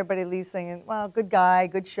you know what? Everybody leaves saying, well, good guy,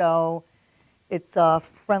 good show. It's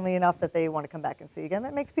friendly enough that they want to come back and see again.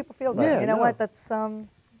 That makes people feel good. Yeah, you know no. what? That's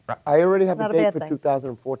I already have not a a date bad for thing.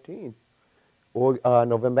 2014. Or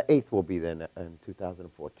November 8th will be there in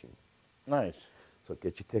 2014. Nice. So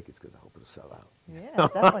get your tickets because I hope it'll sell out. Yeah,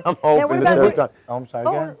 definitely. I'm Now, what hoping about this you- time. Oh, I'm sorry,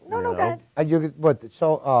 Oh, go ahead. no, You go know? ahead. And you what?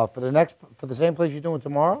 So for the same place you're doing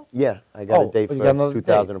tomorrow? Yeah, I got Oh, a date you for got another date.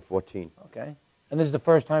 2014. Okay. And this is the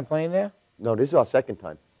first time playing there? No, this is our second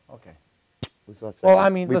time. Okay. This is our Well, second. I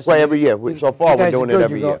mean, we listen, play every year. you- So you far, we're guys are doing it good.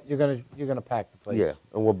 every year. You're gonna pack the place. Yeah,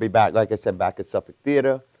 and we'll be back, like I said, back at Suffolk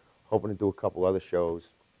Theater, hoping to do a couple other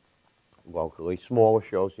shows locally, smaller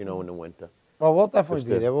shows, you know, in the winter. Well, we'll definitely Just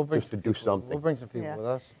be to- there. We'll bring just some to do people. something. We'll bring some people Yeah. with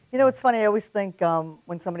us. You know, it's funny. I always think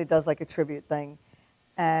when somebody does like a tribute thing,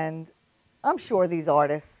 and I'm sure these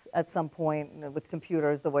artists at some point, you know, with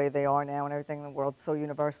computers the way they are now and everything in the world's so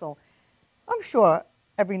universal, I'm sure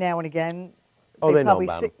every now and again, Oh, they know probably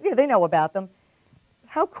about see, them. yeah, they know about them.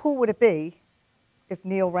 How cool would it be if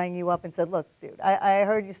Neil rang you up and said, "Look, dude, I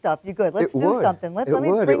heard your stuff. You're good. Let's It do would. something. Let It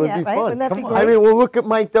me would. bring It would you be out." Right? fun. Wouldn't that be Come on. great? I mean, well, look at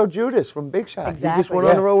Mike Del Judas from Big Shot. He just Exactly, went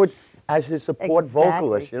on yeah. the road as his support Exactly.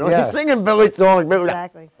 vocalist. You know, Yes. he's singing Billy's song.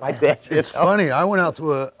 Exactly. Like that. you It's know? funny. I went out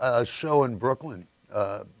to a show in Brooklyn,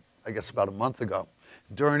 I guess about a month ago.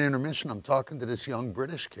 During intermission, I'm talking to this young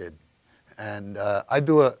British kid, and I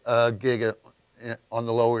do a gig on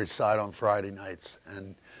the Lower East Side on Friday nights.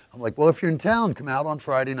 And I'm like, well, if you're in town, come out on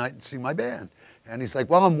Friday night and see my band. And he's like,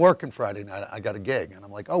 well, I'm working Friday night. I got a gig. And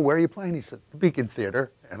I'm like, oh, where are you playing? He said, the Beacon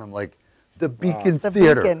Theater. And I'm like, the Beacon The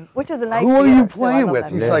Theater. Beacon, which is a nice Who are theater, you too. I playing love with?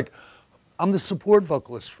 that He's theater. like, I'm the support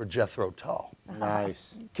vocalist for Jethro Tull.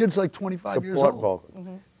 Nice. Kid's like 25 years Support old.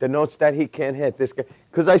 vocal. The notes that he can't hit. This guy,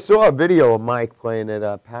 because I saw a video of Mike playing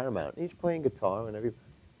at Paramount. He's playing guitar and every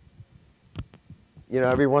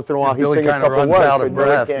once in a while Yeah, he's Billy singing a kinda couple runs words, out but of Billy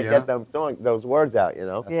breath, can't you get know? those words out. You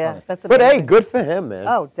know. Yeah, that's But hey, amazing. good for him, man.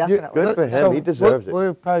 Oh, definitely. Good for him. He deserves it.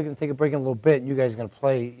 We're probably going to take a break in a little bit, and you guys are going to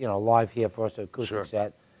play, live here for us, an acoustic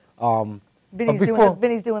set. Vinny's, but before,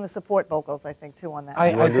 Vinny's doing the support vocals, I think, too, on that.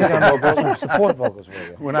 I think I'm going to do some support vocals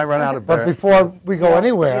for you. When I run out of But breath. before we go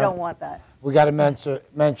anywhere, You don't want that. we got to mention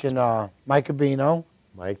Mike Urbino,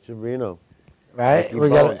 Mike Urbino. right? Mikey We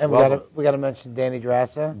Bones, got welcome. to mention Danny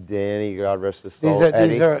Drassa. Danny, God rest his soul.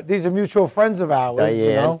 These are mutual friends of ours. Diane.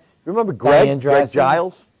 You know? Remember Diane Greg Drassa.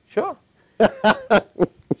 Giles? Sure.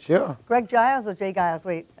 Sure. Greg Giles or Jay Giles?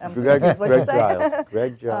 Wait. Greg what'd you say? Giles.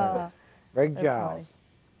 Greg Giles. Greg That's Giles. Yeah,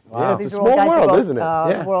 Wow. it's a These are all small guys who world, go, isn't it?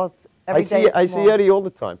 The world's every day I it's see small. Eddie all the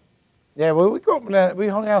time. Yeah, well, we grew up in that. We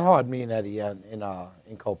hung out hard, me and Eddie,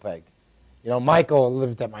 in Copeg. Michael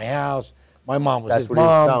lived at my house. My mom was That's his what he was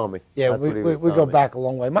mom. telling me. Yeah, That's what he was we go telling me. back a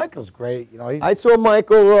long way. Michael's great. He's, I saw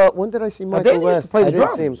Michael. When did I see Michael Danny used to last? play the I didn't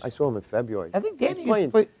see him. drums. I saw him in February. I think Danny He's used to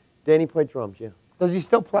play. Danny played drums. Yeah. Does he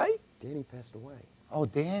still play? Danny passed away. Oh,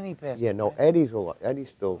 Danny passed. Yeah. No, away. Eddie's alive. Eddie's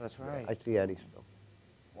still. That's right. I see Eddie still.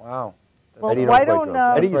 Wow. Well, Eddie why don't play don't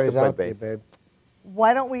drums. Eddie used to Praise play out to you, bass. babe.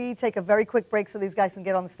 why don't we take a very quick break so these guys can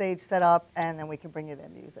get on the stage, set up, and then we can bring you their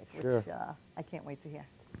music, Sure. which I can't wait to hear.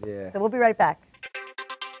 Yeah. So we'll be right back.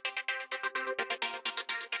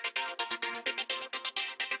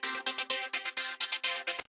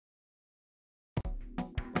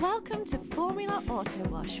 Welcome to Formula Auto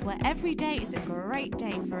Wash, where every day is a great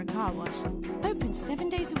day for a car wash. Open 7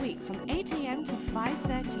 days a week from 8 a.m. to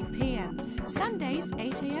 5:30 p.m. Sundays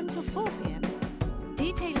 8 a.m. to 4 p.m.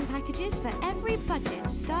 Detailing packages for every budget,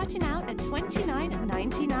 starting out at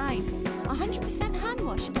 $29.99. 100% hand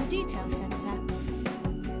wash and detail center.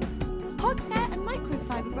 Hot hair and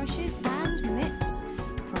microfiber brushes and mitts.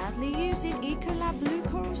 safely using Ecolab Blue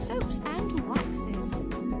Coral soaps and waxes.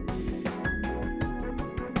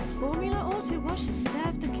 Formula Auto Wash has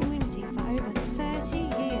served the community for over 30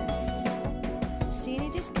 years.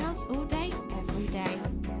 Senior discounts all day, every day.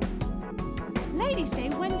 Ladies' Day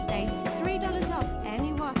Wednesday, $3 off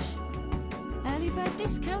any wash. Early bird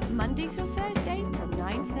discount Monday through Thursday till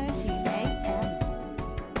 9:30 a.m.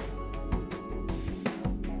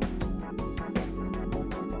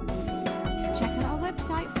 Check out our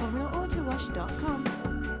website, formulaautowash.com.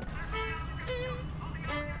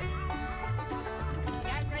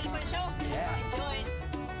 Guys, ready for the show? Yeah. Enjoy it.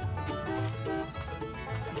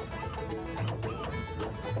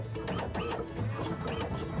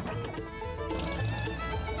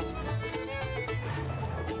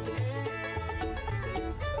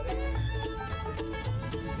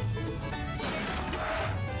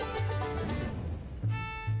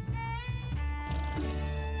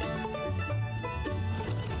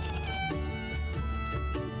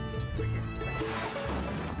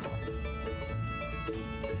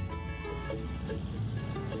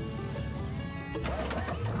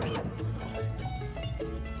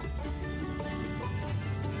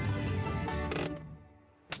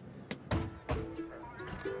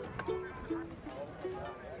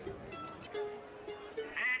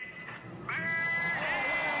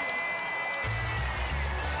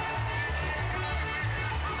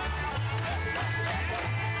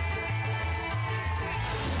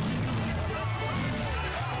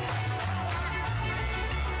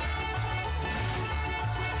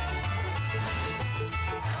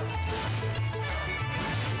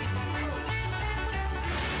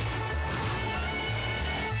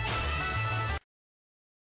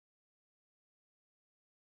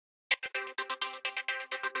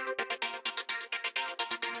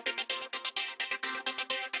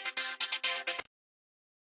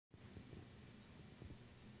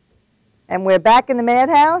 And we're back in the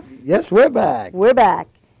Madhouse. Yes, we're back. We're back.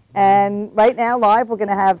 And right now, live, we're going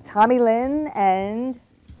to have Tommy Lynn and...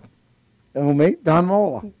 Who, me? Don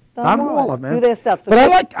Moeller. Don Moeller, man. Do their stuff. So but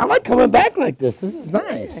I like coming back like this. This is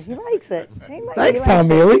nice. Yeah, he likes it. Thanks, Tom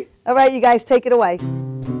Mealy. All right, you guys, take it away.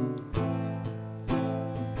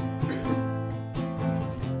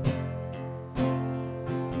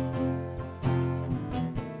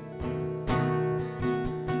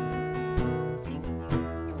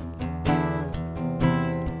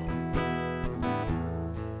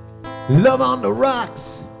 Love on the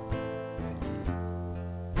rocks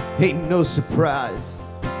ain't no surprise.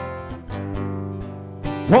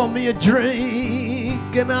 Pour me a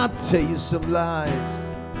drink and I'll tell you some lies.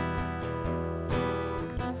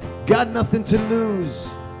 Got nothing to lose,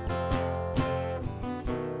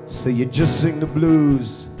 so you just sing the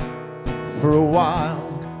blues for a while.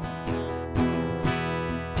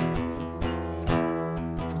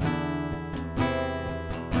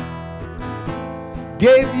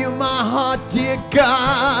 Gave you my heart, dear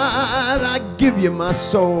God, I give you my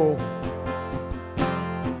soul.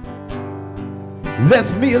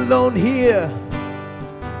 Left me alone here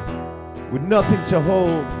with nothing to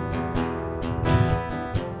hold.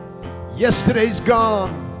 Yesterday's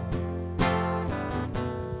gone,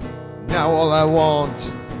 now all I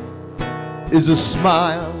want is a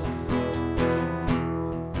smile.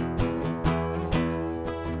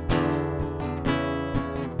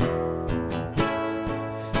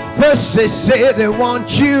 First they say they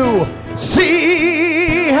want you,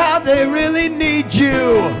 see how they really need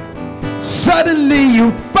you. Suddenly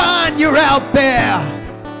you find you're out there,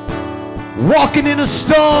 walking in a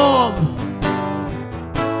storm.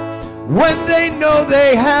 When they know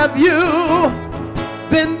they have you,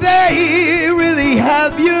 then they really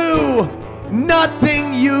have you.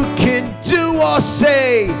 Nothing you can do or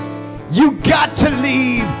say, you got to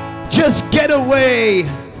leave, just get away.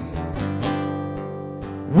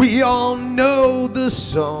 We all know the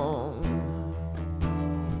song.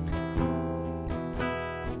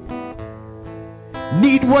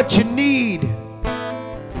 Need what you need,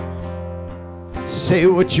 say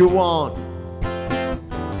what you want.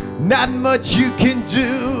 Not much you can do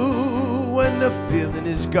when the feeling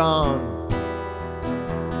is gone.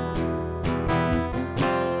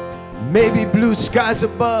 Maybe blue skies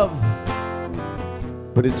above,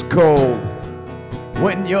 but it's cold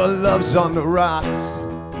when your love's on the rocks.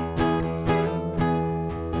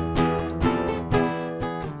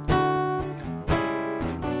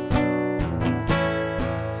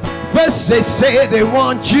 First they say they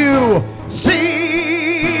want you,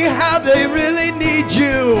 see how they really need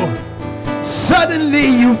you. Suddenly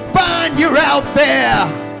you find you're out there,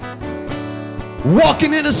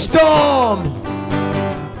 walking in a storm.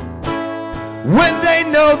 When they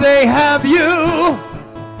know they have you,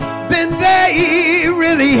 then they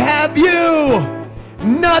really have you.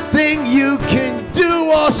 Nothing you can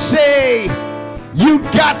do or say. You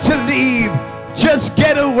got to leave, just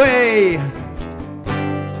get away.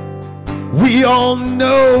 We all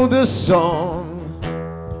know the song.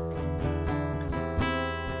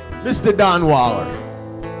 Mr. Don Waller.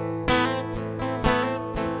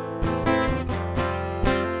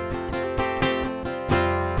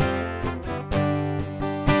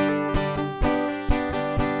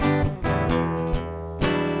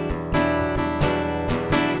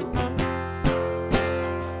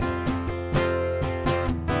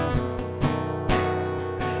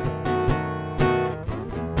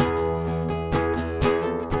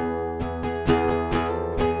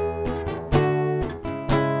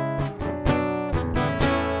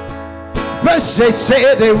 First they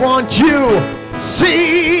say they want you,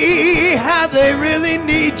 see how they really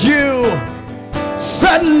need you.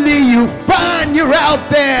 Suddenly you find you're out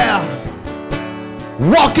there,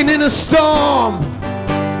 walking in a storm.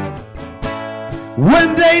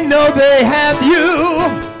 When they know they have you,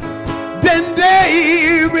 then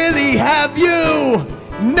they really have you.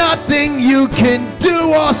 Nothing you can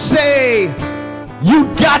do or say.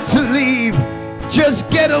 You got to leave, just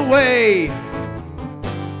get away.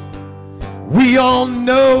 We all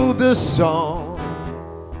know the song.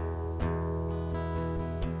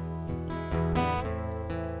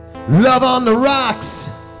 Love on the rocks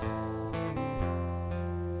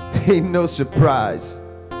ain't no surprise.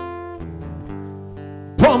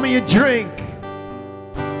 Pour me a drink,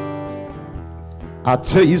 I'll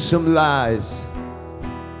tell you some lies.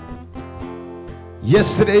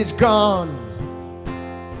 Yesterday's gone,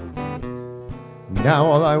 now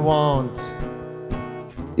all I want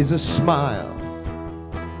is a smile.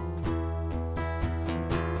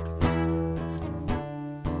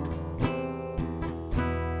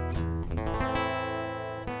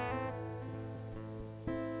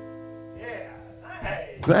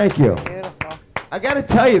 Thank you. Beautiful. I got to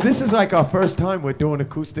tell you, this is like our first time we're doing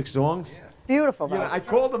acoustic songs. Beautiful, though. You know, I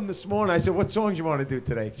called them this morning. I said, what songs you want to do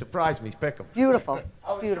today? Surprise me. Pick them. Beautiful.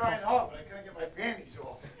 I was Beautiful. trying hard, but I couldn't get my panties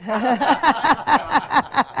off.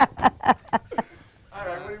 All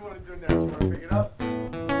right, what do you want to do next? You want to pick it up?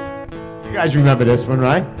 You guys remember this one,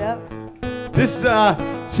 right? Yep. This,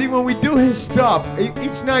 see, when we do his stuff,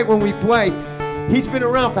 each night when we play, he's been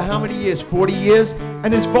around for how many years? 40 years?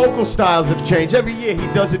 And his vocal styles have changed. Every year he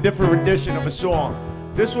does a different rendition of a song.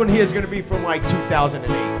 This one here is going to be from like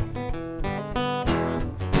 2008.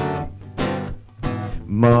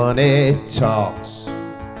 Money talks.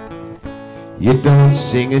 You don't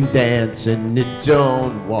sing and dance and it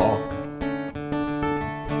don't walk.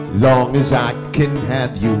 Long as I can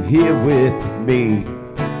have you here with me,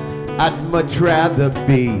 I'd much rather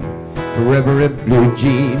be forever in blue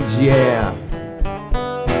jeans, yeah.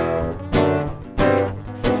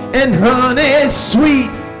 And honey's sweet,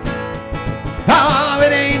 oh,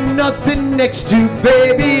 it ain't nothing next to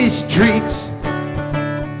baby's treats.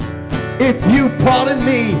 If you pardon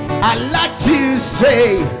me, I'd like to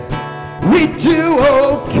say we do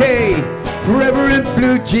okay, forever in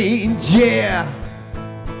blue jeans, yeah.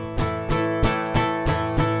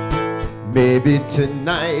 Maybe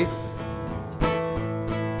tonight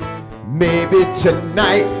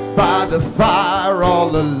by the fire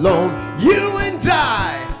all alone, you and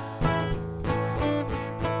I.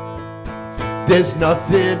 There's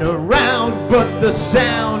nothing around but the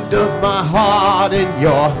sound of my heart and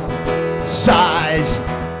your sighs.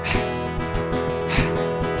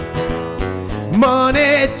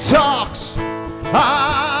 Money talks,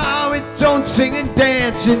 oh, it don't sing and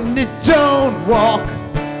dance and it don't walk.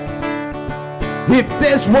 If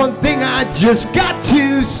there's one thing I just got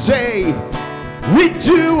to say, we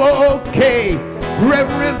do okay,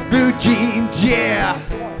 forever in blue jeans, yeah.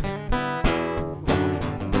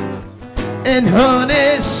 And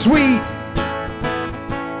honey's sweet,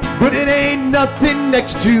 but it ain't nothing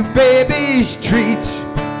next to baby's treats.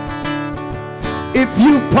 If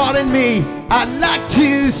you pardon me, I'd like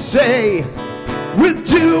to say we'll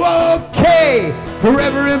do okay,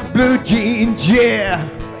 forever in blue jeans, yeah.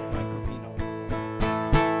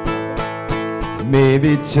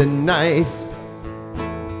 Maybe tonight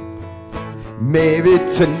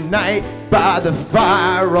by the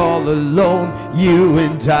fire all alone, you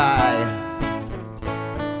and I.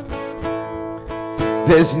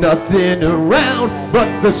 There's nothing around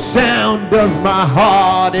but the sound of my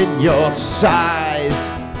heart and your sighs.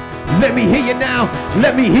 Let me hear you now,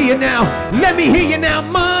 let me hear you now, let me hear you now.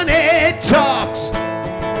 Money talks,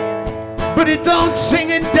 but it don't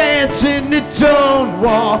sing and dance and it don't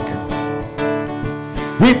walk.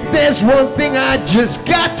 If there's one thing I just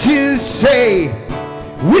got to say,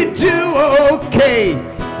 we do okay.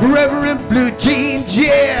 Forever in blue jeans,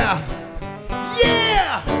 yeah.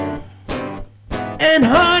 Yeah! And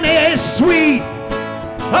honey sweet.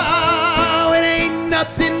 Oh, it ain't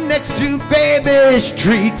nothing next to baby's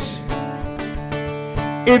treats.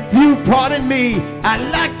 If you pardon me, I'd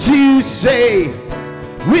like to say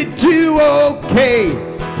we do okay.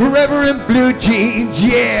 Forever in blue jeans,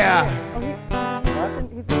 yeah.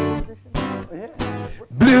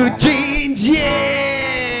 Blue jeans, yeah.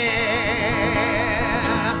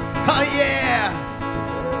 Oh yeah.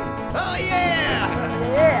 Oh yeah.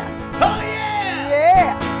 Yeah. Oh yeah.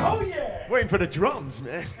 Yeah. Oh yeah. Waiting for the drums,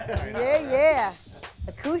 man. Yeah.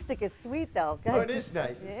 Acoustic is sweet though. Go Oh, ahead. it is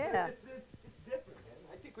nice. Yeah. It's different, man.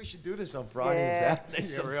 I think we should do this on Fridays. Yeah.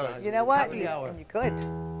 Saturdays, Yeah, really. sometime. You know what? Happy hour. And you could.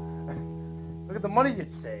 Look at the money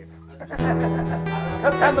you'd save. Cut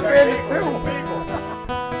down the band too.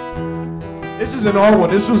 This is an old one.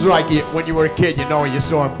 This was like when you were a kid, you know, you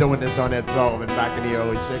saw him doing this on Ed Sullivan back in the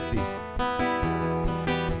early 60s.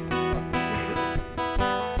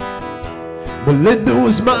 Melinda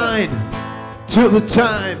was mine till the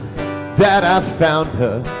time that I found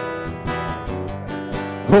her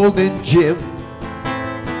holding Jim,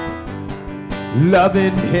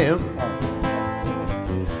 loving him.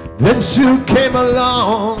 Then Sue came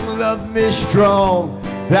along, loved me strong,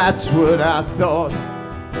 that's what I thought.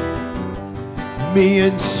 Me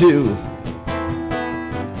and Sue,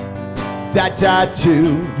 that died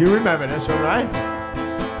too. You remember this one, right?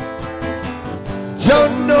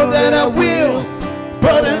 Don't know that I will,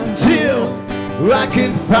 but until I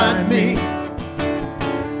can find me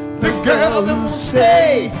the girl who'll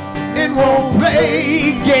stay and won't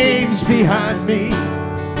play games behind me,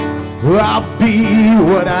 I'll be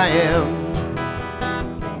what I am,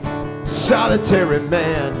 solitary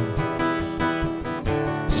man,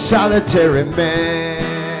 solitary man.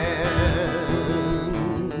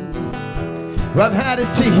 I've had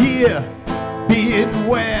it to here, being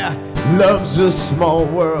where love's a small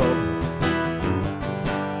world,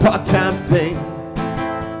 part-time thing,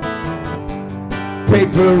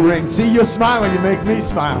 paper ring. See, you're smiling, you make me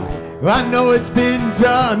smile. I know it's been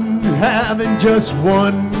done, having just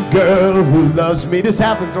one girl who loves me. This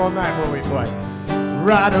happens all night when we play.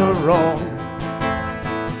 Right or wrong,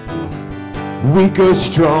 weak or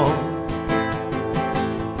strong.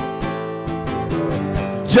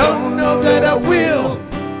 Don't know that I will,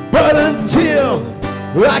 but until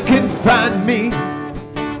I can find me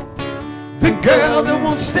the girl that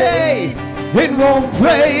won't stay and won't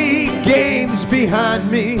play games behind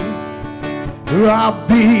me, I'll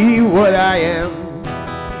be what I am,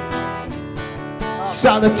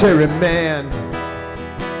 solitary man,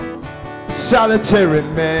 solitary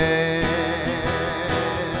man.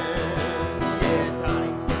 Yeah,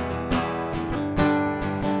 Donnie.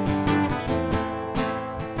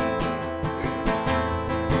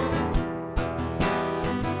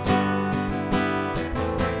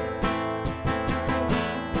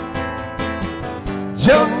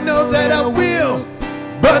 Don't know that I will,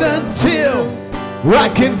 but until I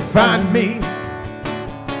can find me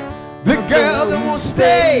the girl that won't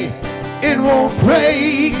stay and won't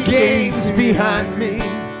play games behind me,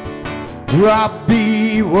 I'll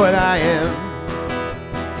be what I am,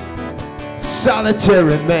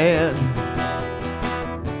 solitary man,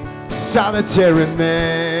 solitary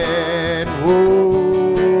man.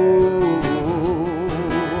 Whoa,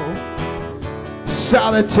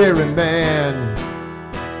 solitary man.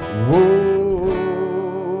 Whoa.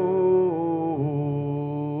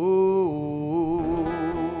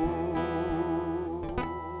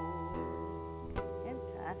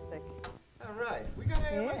 Fantastic. All right. We got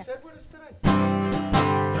anyone said with us today?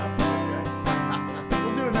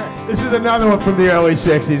 We'll do next. This is another one from the early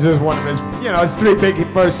 60s. This is one of his, his three big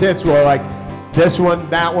first hits were like this one,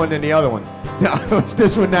 that one, and the other one. No, it's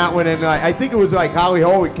this one, that one, and I think it was like Holly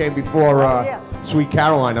Holy came before Sweet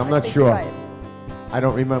Caroline. I'm not sure. Right. I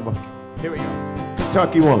don't remember. Here we go.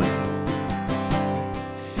 Kentucky woman.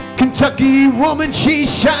 Kentucky woman, she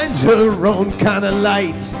shines her own kind of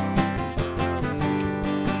light.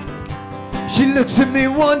 She looks at me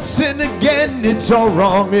once and again, it's all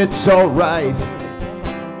wrong, it's all right.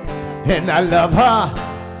 And I love her.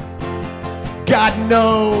 God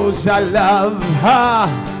knows I love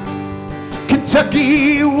her.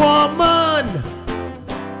 Kentucky woman,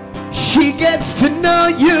 she gets to know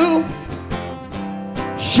you.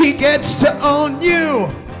 She gets to own you.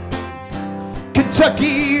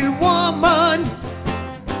 Kentucky woman.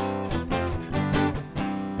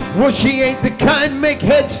 Well, she ain't the kind make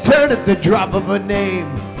heads turn at the drop of her name.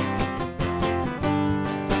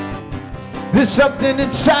 There's something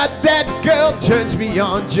inside that girl turns me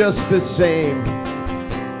on just the same.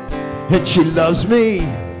 and she loves me.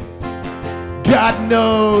 God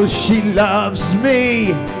knows she loves me.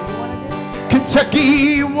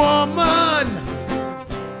 Kentucky woman,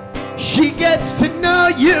 she gets to know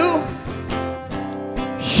you.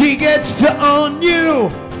 She gets to own you.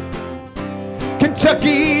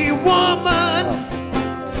 Kentucky woman,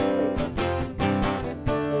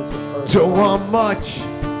 don't want much.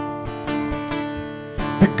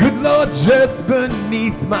 The good Lord's earth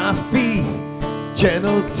beneath my feet,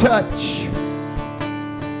 gentle touch.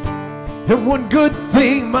 And one good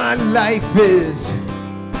thing, my life is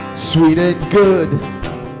sweet and good.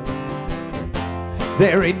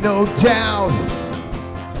 There ain't no doubt.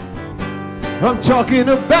 I'm talking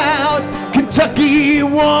about Kentucky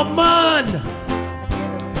woman.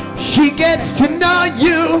 She gets to know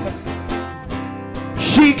you.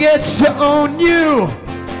 She gets to own you.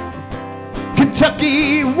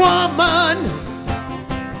 Kentucky woman,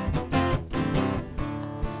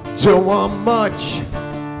 don't want much.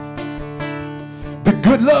 The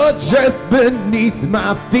good Lord's earth beneath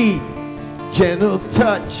my feet, gentle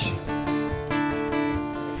touch.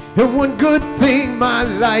 And one good thing, my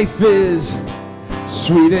life is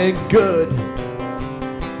sweet and good.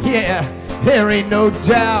 Yeah, there ain't no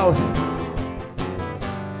doubt.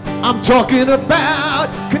 I'm talking about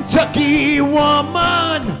Kentucky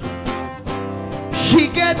woman. She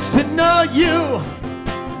gets to know you.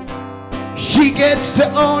 She gets to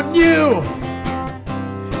own you.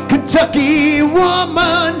 Kentucky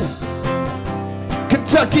woman.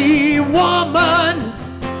 Kentucky woman.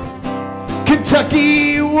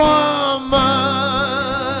 Kentucky woman.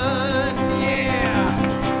 Yeah.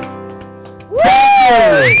 Woo!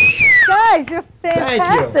 Guys, you're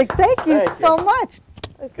fantastic. Thank you so much.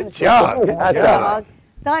 Good job. Good job.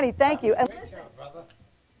 Donnie, thank you. And listen,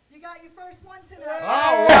 you got your first one tonight.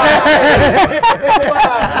 Oh,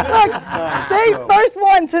 Look, Dave, first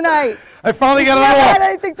one tonight. I finally got it You off. haven't had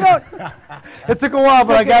anything thrown. It took a while,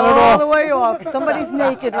 but I got it all off. the way off. Somebody's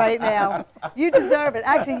naked right now. You deserve it.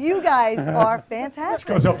 Actually, you guys are fantastic.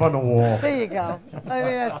 Goes up on the wall. There you go. I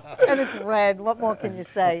mean, and it's red. What more can you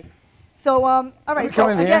say? So, all right. So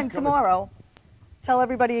again, tomorrow. Tell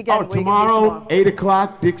everybody again. Oh, tomorrow, 8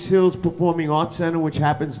 o'clock, Dix Hills Performing Arts Center, which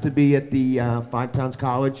happens to be at the Five Towns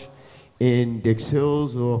College in Dix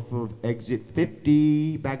Hills off of exit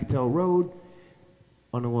 50, Bagatelle Road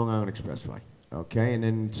on the Long Island Expressway. Okay, and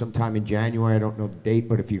then sometime in January, I don't know the date,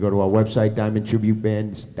 but if you go to our website,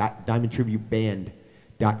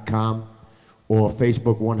 diamondtributeband.com or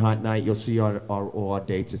Facebook One Hot Night, you'll see all our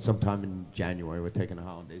dates. It's sometime in January. We're taking the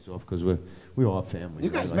holidays off because we all have family. You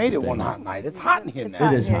guys made it one hot night. It's hot in here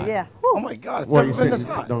now. It is hot. Yeah. Oh my God, it's Well, never you been see,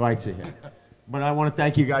 this hot. the lights are here. But I want to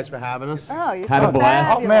thank you guys for having us. Oh, you're had a blast.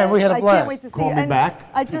 fabulous. Oh, man, we had a I blast. can't wait to see Call you. me And back.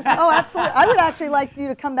 oh, absolutely. I would actually like you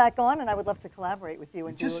to come back on, and I would love to collaborate with you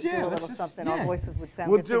and do a let's little just- something. yeah. Our voices would sound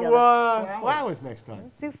We'll good do together. flowers next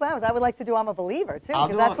time. Do flowers. I would like to do I'm a Believer, too, I'll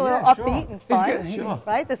because do that's it. a little Yeah, sure. upbeat and He's fun. good. Sure.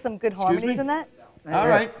 Right? There's some good harmonies in that. All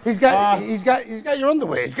right. He's got your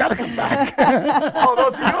underwear. He's got to come back. Oh,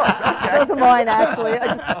 those are yours. Okay. Those are mine, actually. I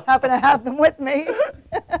just happen to have them with me.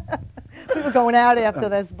 We were going out after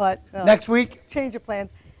this, but Next week? change your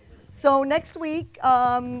plans. So next week,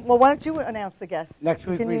 well, why don't you announce the guests? Next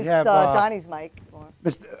week you can we use have, Donnie's mic. Or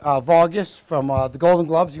Mr. Vargas from the Golden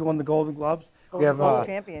Gloves. He won the Golden Gloves. We have Golden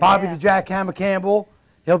champion, Bobby yeah. the Jackhammer Campbell.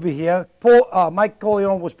 He'll be here. Paul, Mike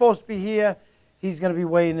Corleone was supposed to be here. He's going to be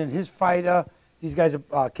weighing in his fighter. These guys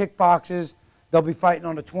are kickboxers. They'll be fighting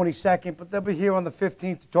on the 22nd, but they'll be here on the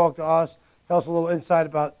 15th to talk to us, tell us a little insight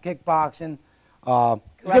about kickboxing.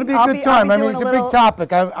 It's going to be a good time. I mean, it's a big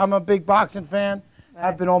topic. I'm a big boxing fan. Right.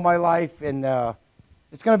 I've been all my life, and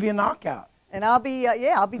it's going to be a knockout. And I'll be,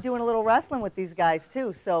 I'll be doing a little wrestling with these guys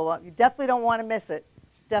too. So you definitely don't want to miss it.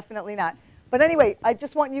 Definitely not. But anyway, I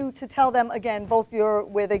just want you to tell them again, both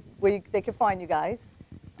where they can find you guys.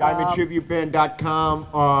 DiamondTributeBand.com,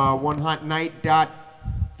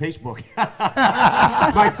 OneHotNight.Facebook.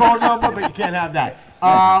 My phone number, but you can't have that.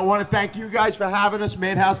 I want to thank you guys for having us,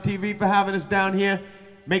 Madhouse TV for having us down here.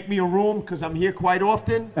 Make me a room because I'm here quite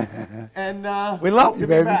often. And We love hope you, to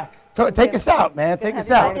be baby. back. Take us out, man. Take us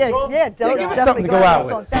out. Yeah, give us something to go out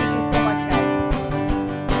with. Thank you so much, guys.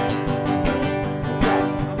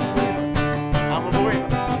 I'm a believer.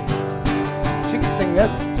 She can sing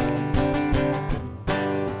this.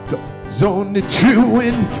 It's only true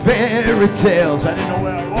in fairy tales. I didn't know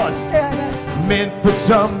where I was. Meant for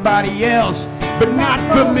somebody else, but not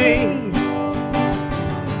for me.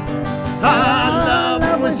 Our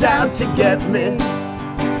love was out to get me.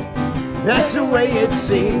 That's the way it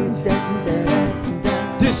seemed.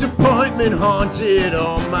 Disappointment haunted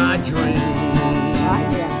all my dreams.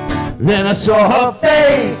 Then I saw her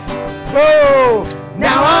face Whoa!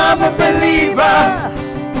 Now I'm a believer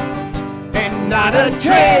and not a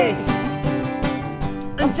trace.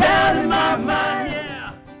 I'm telling my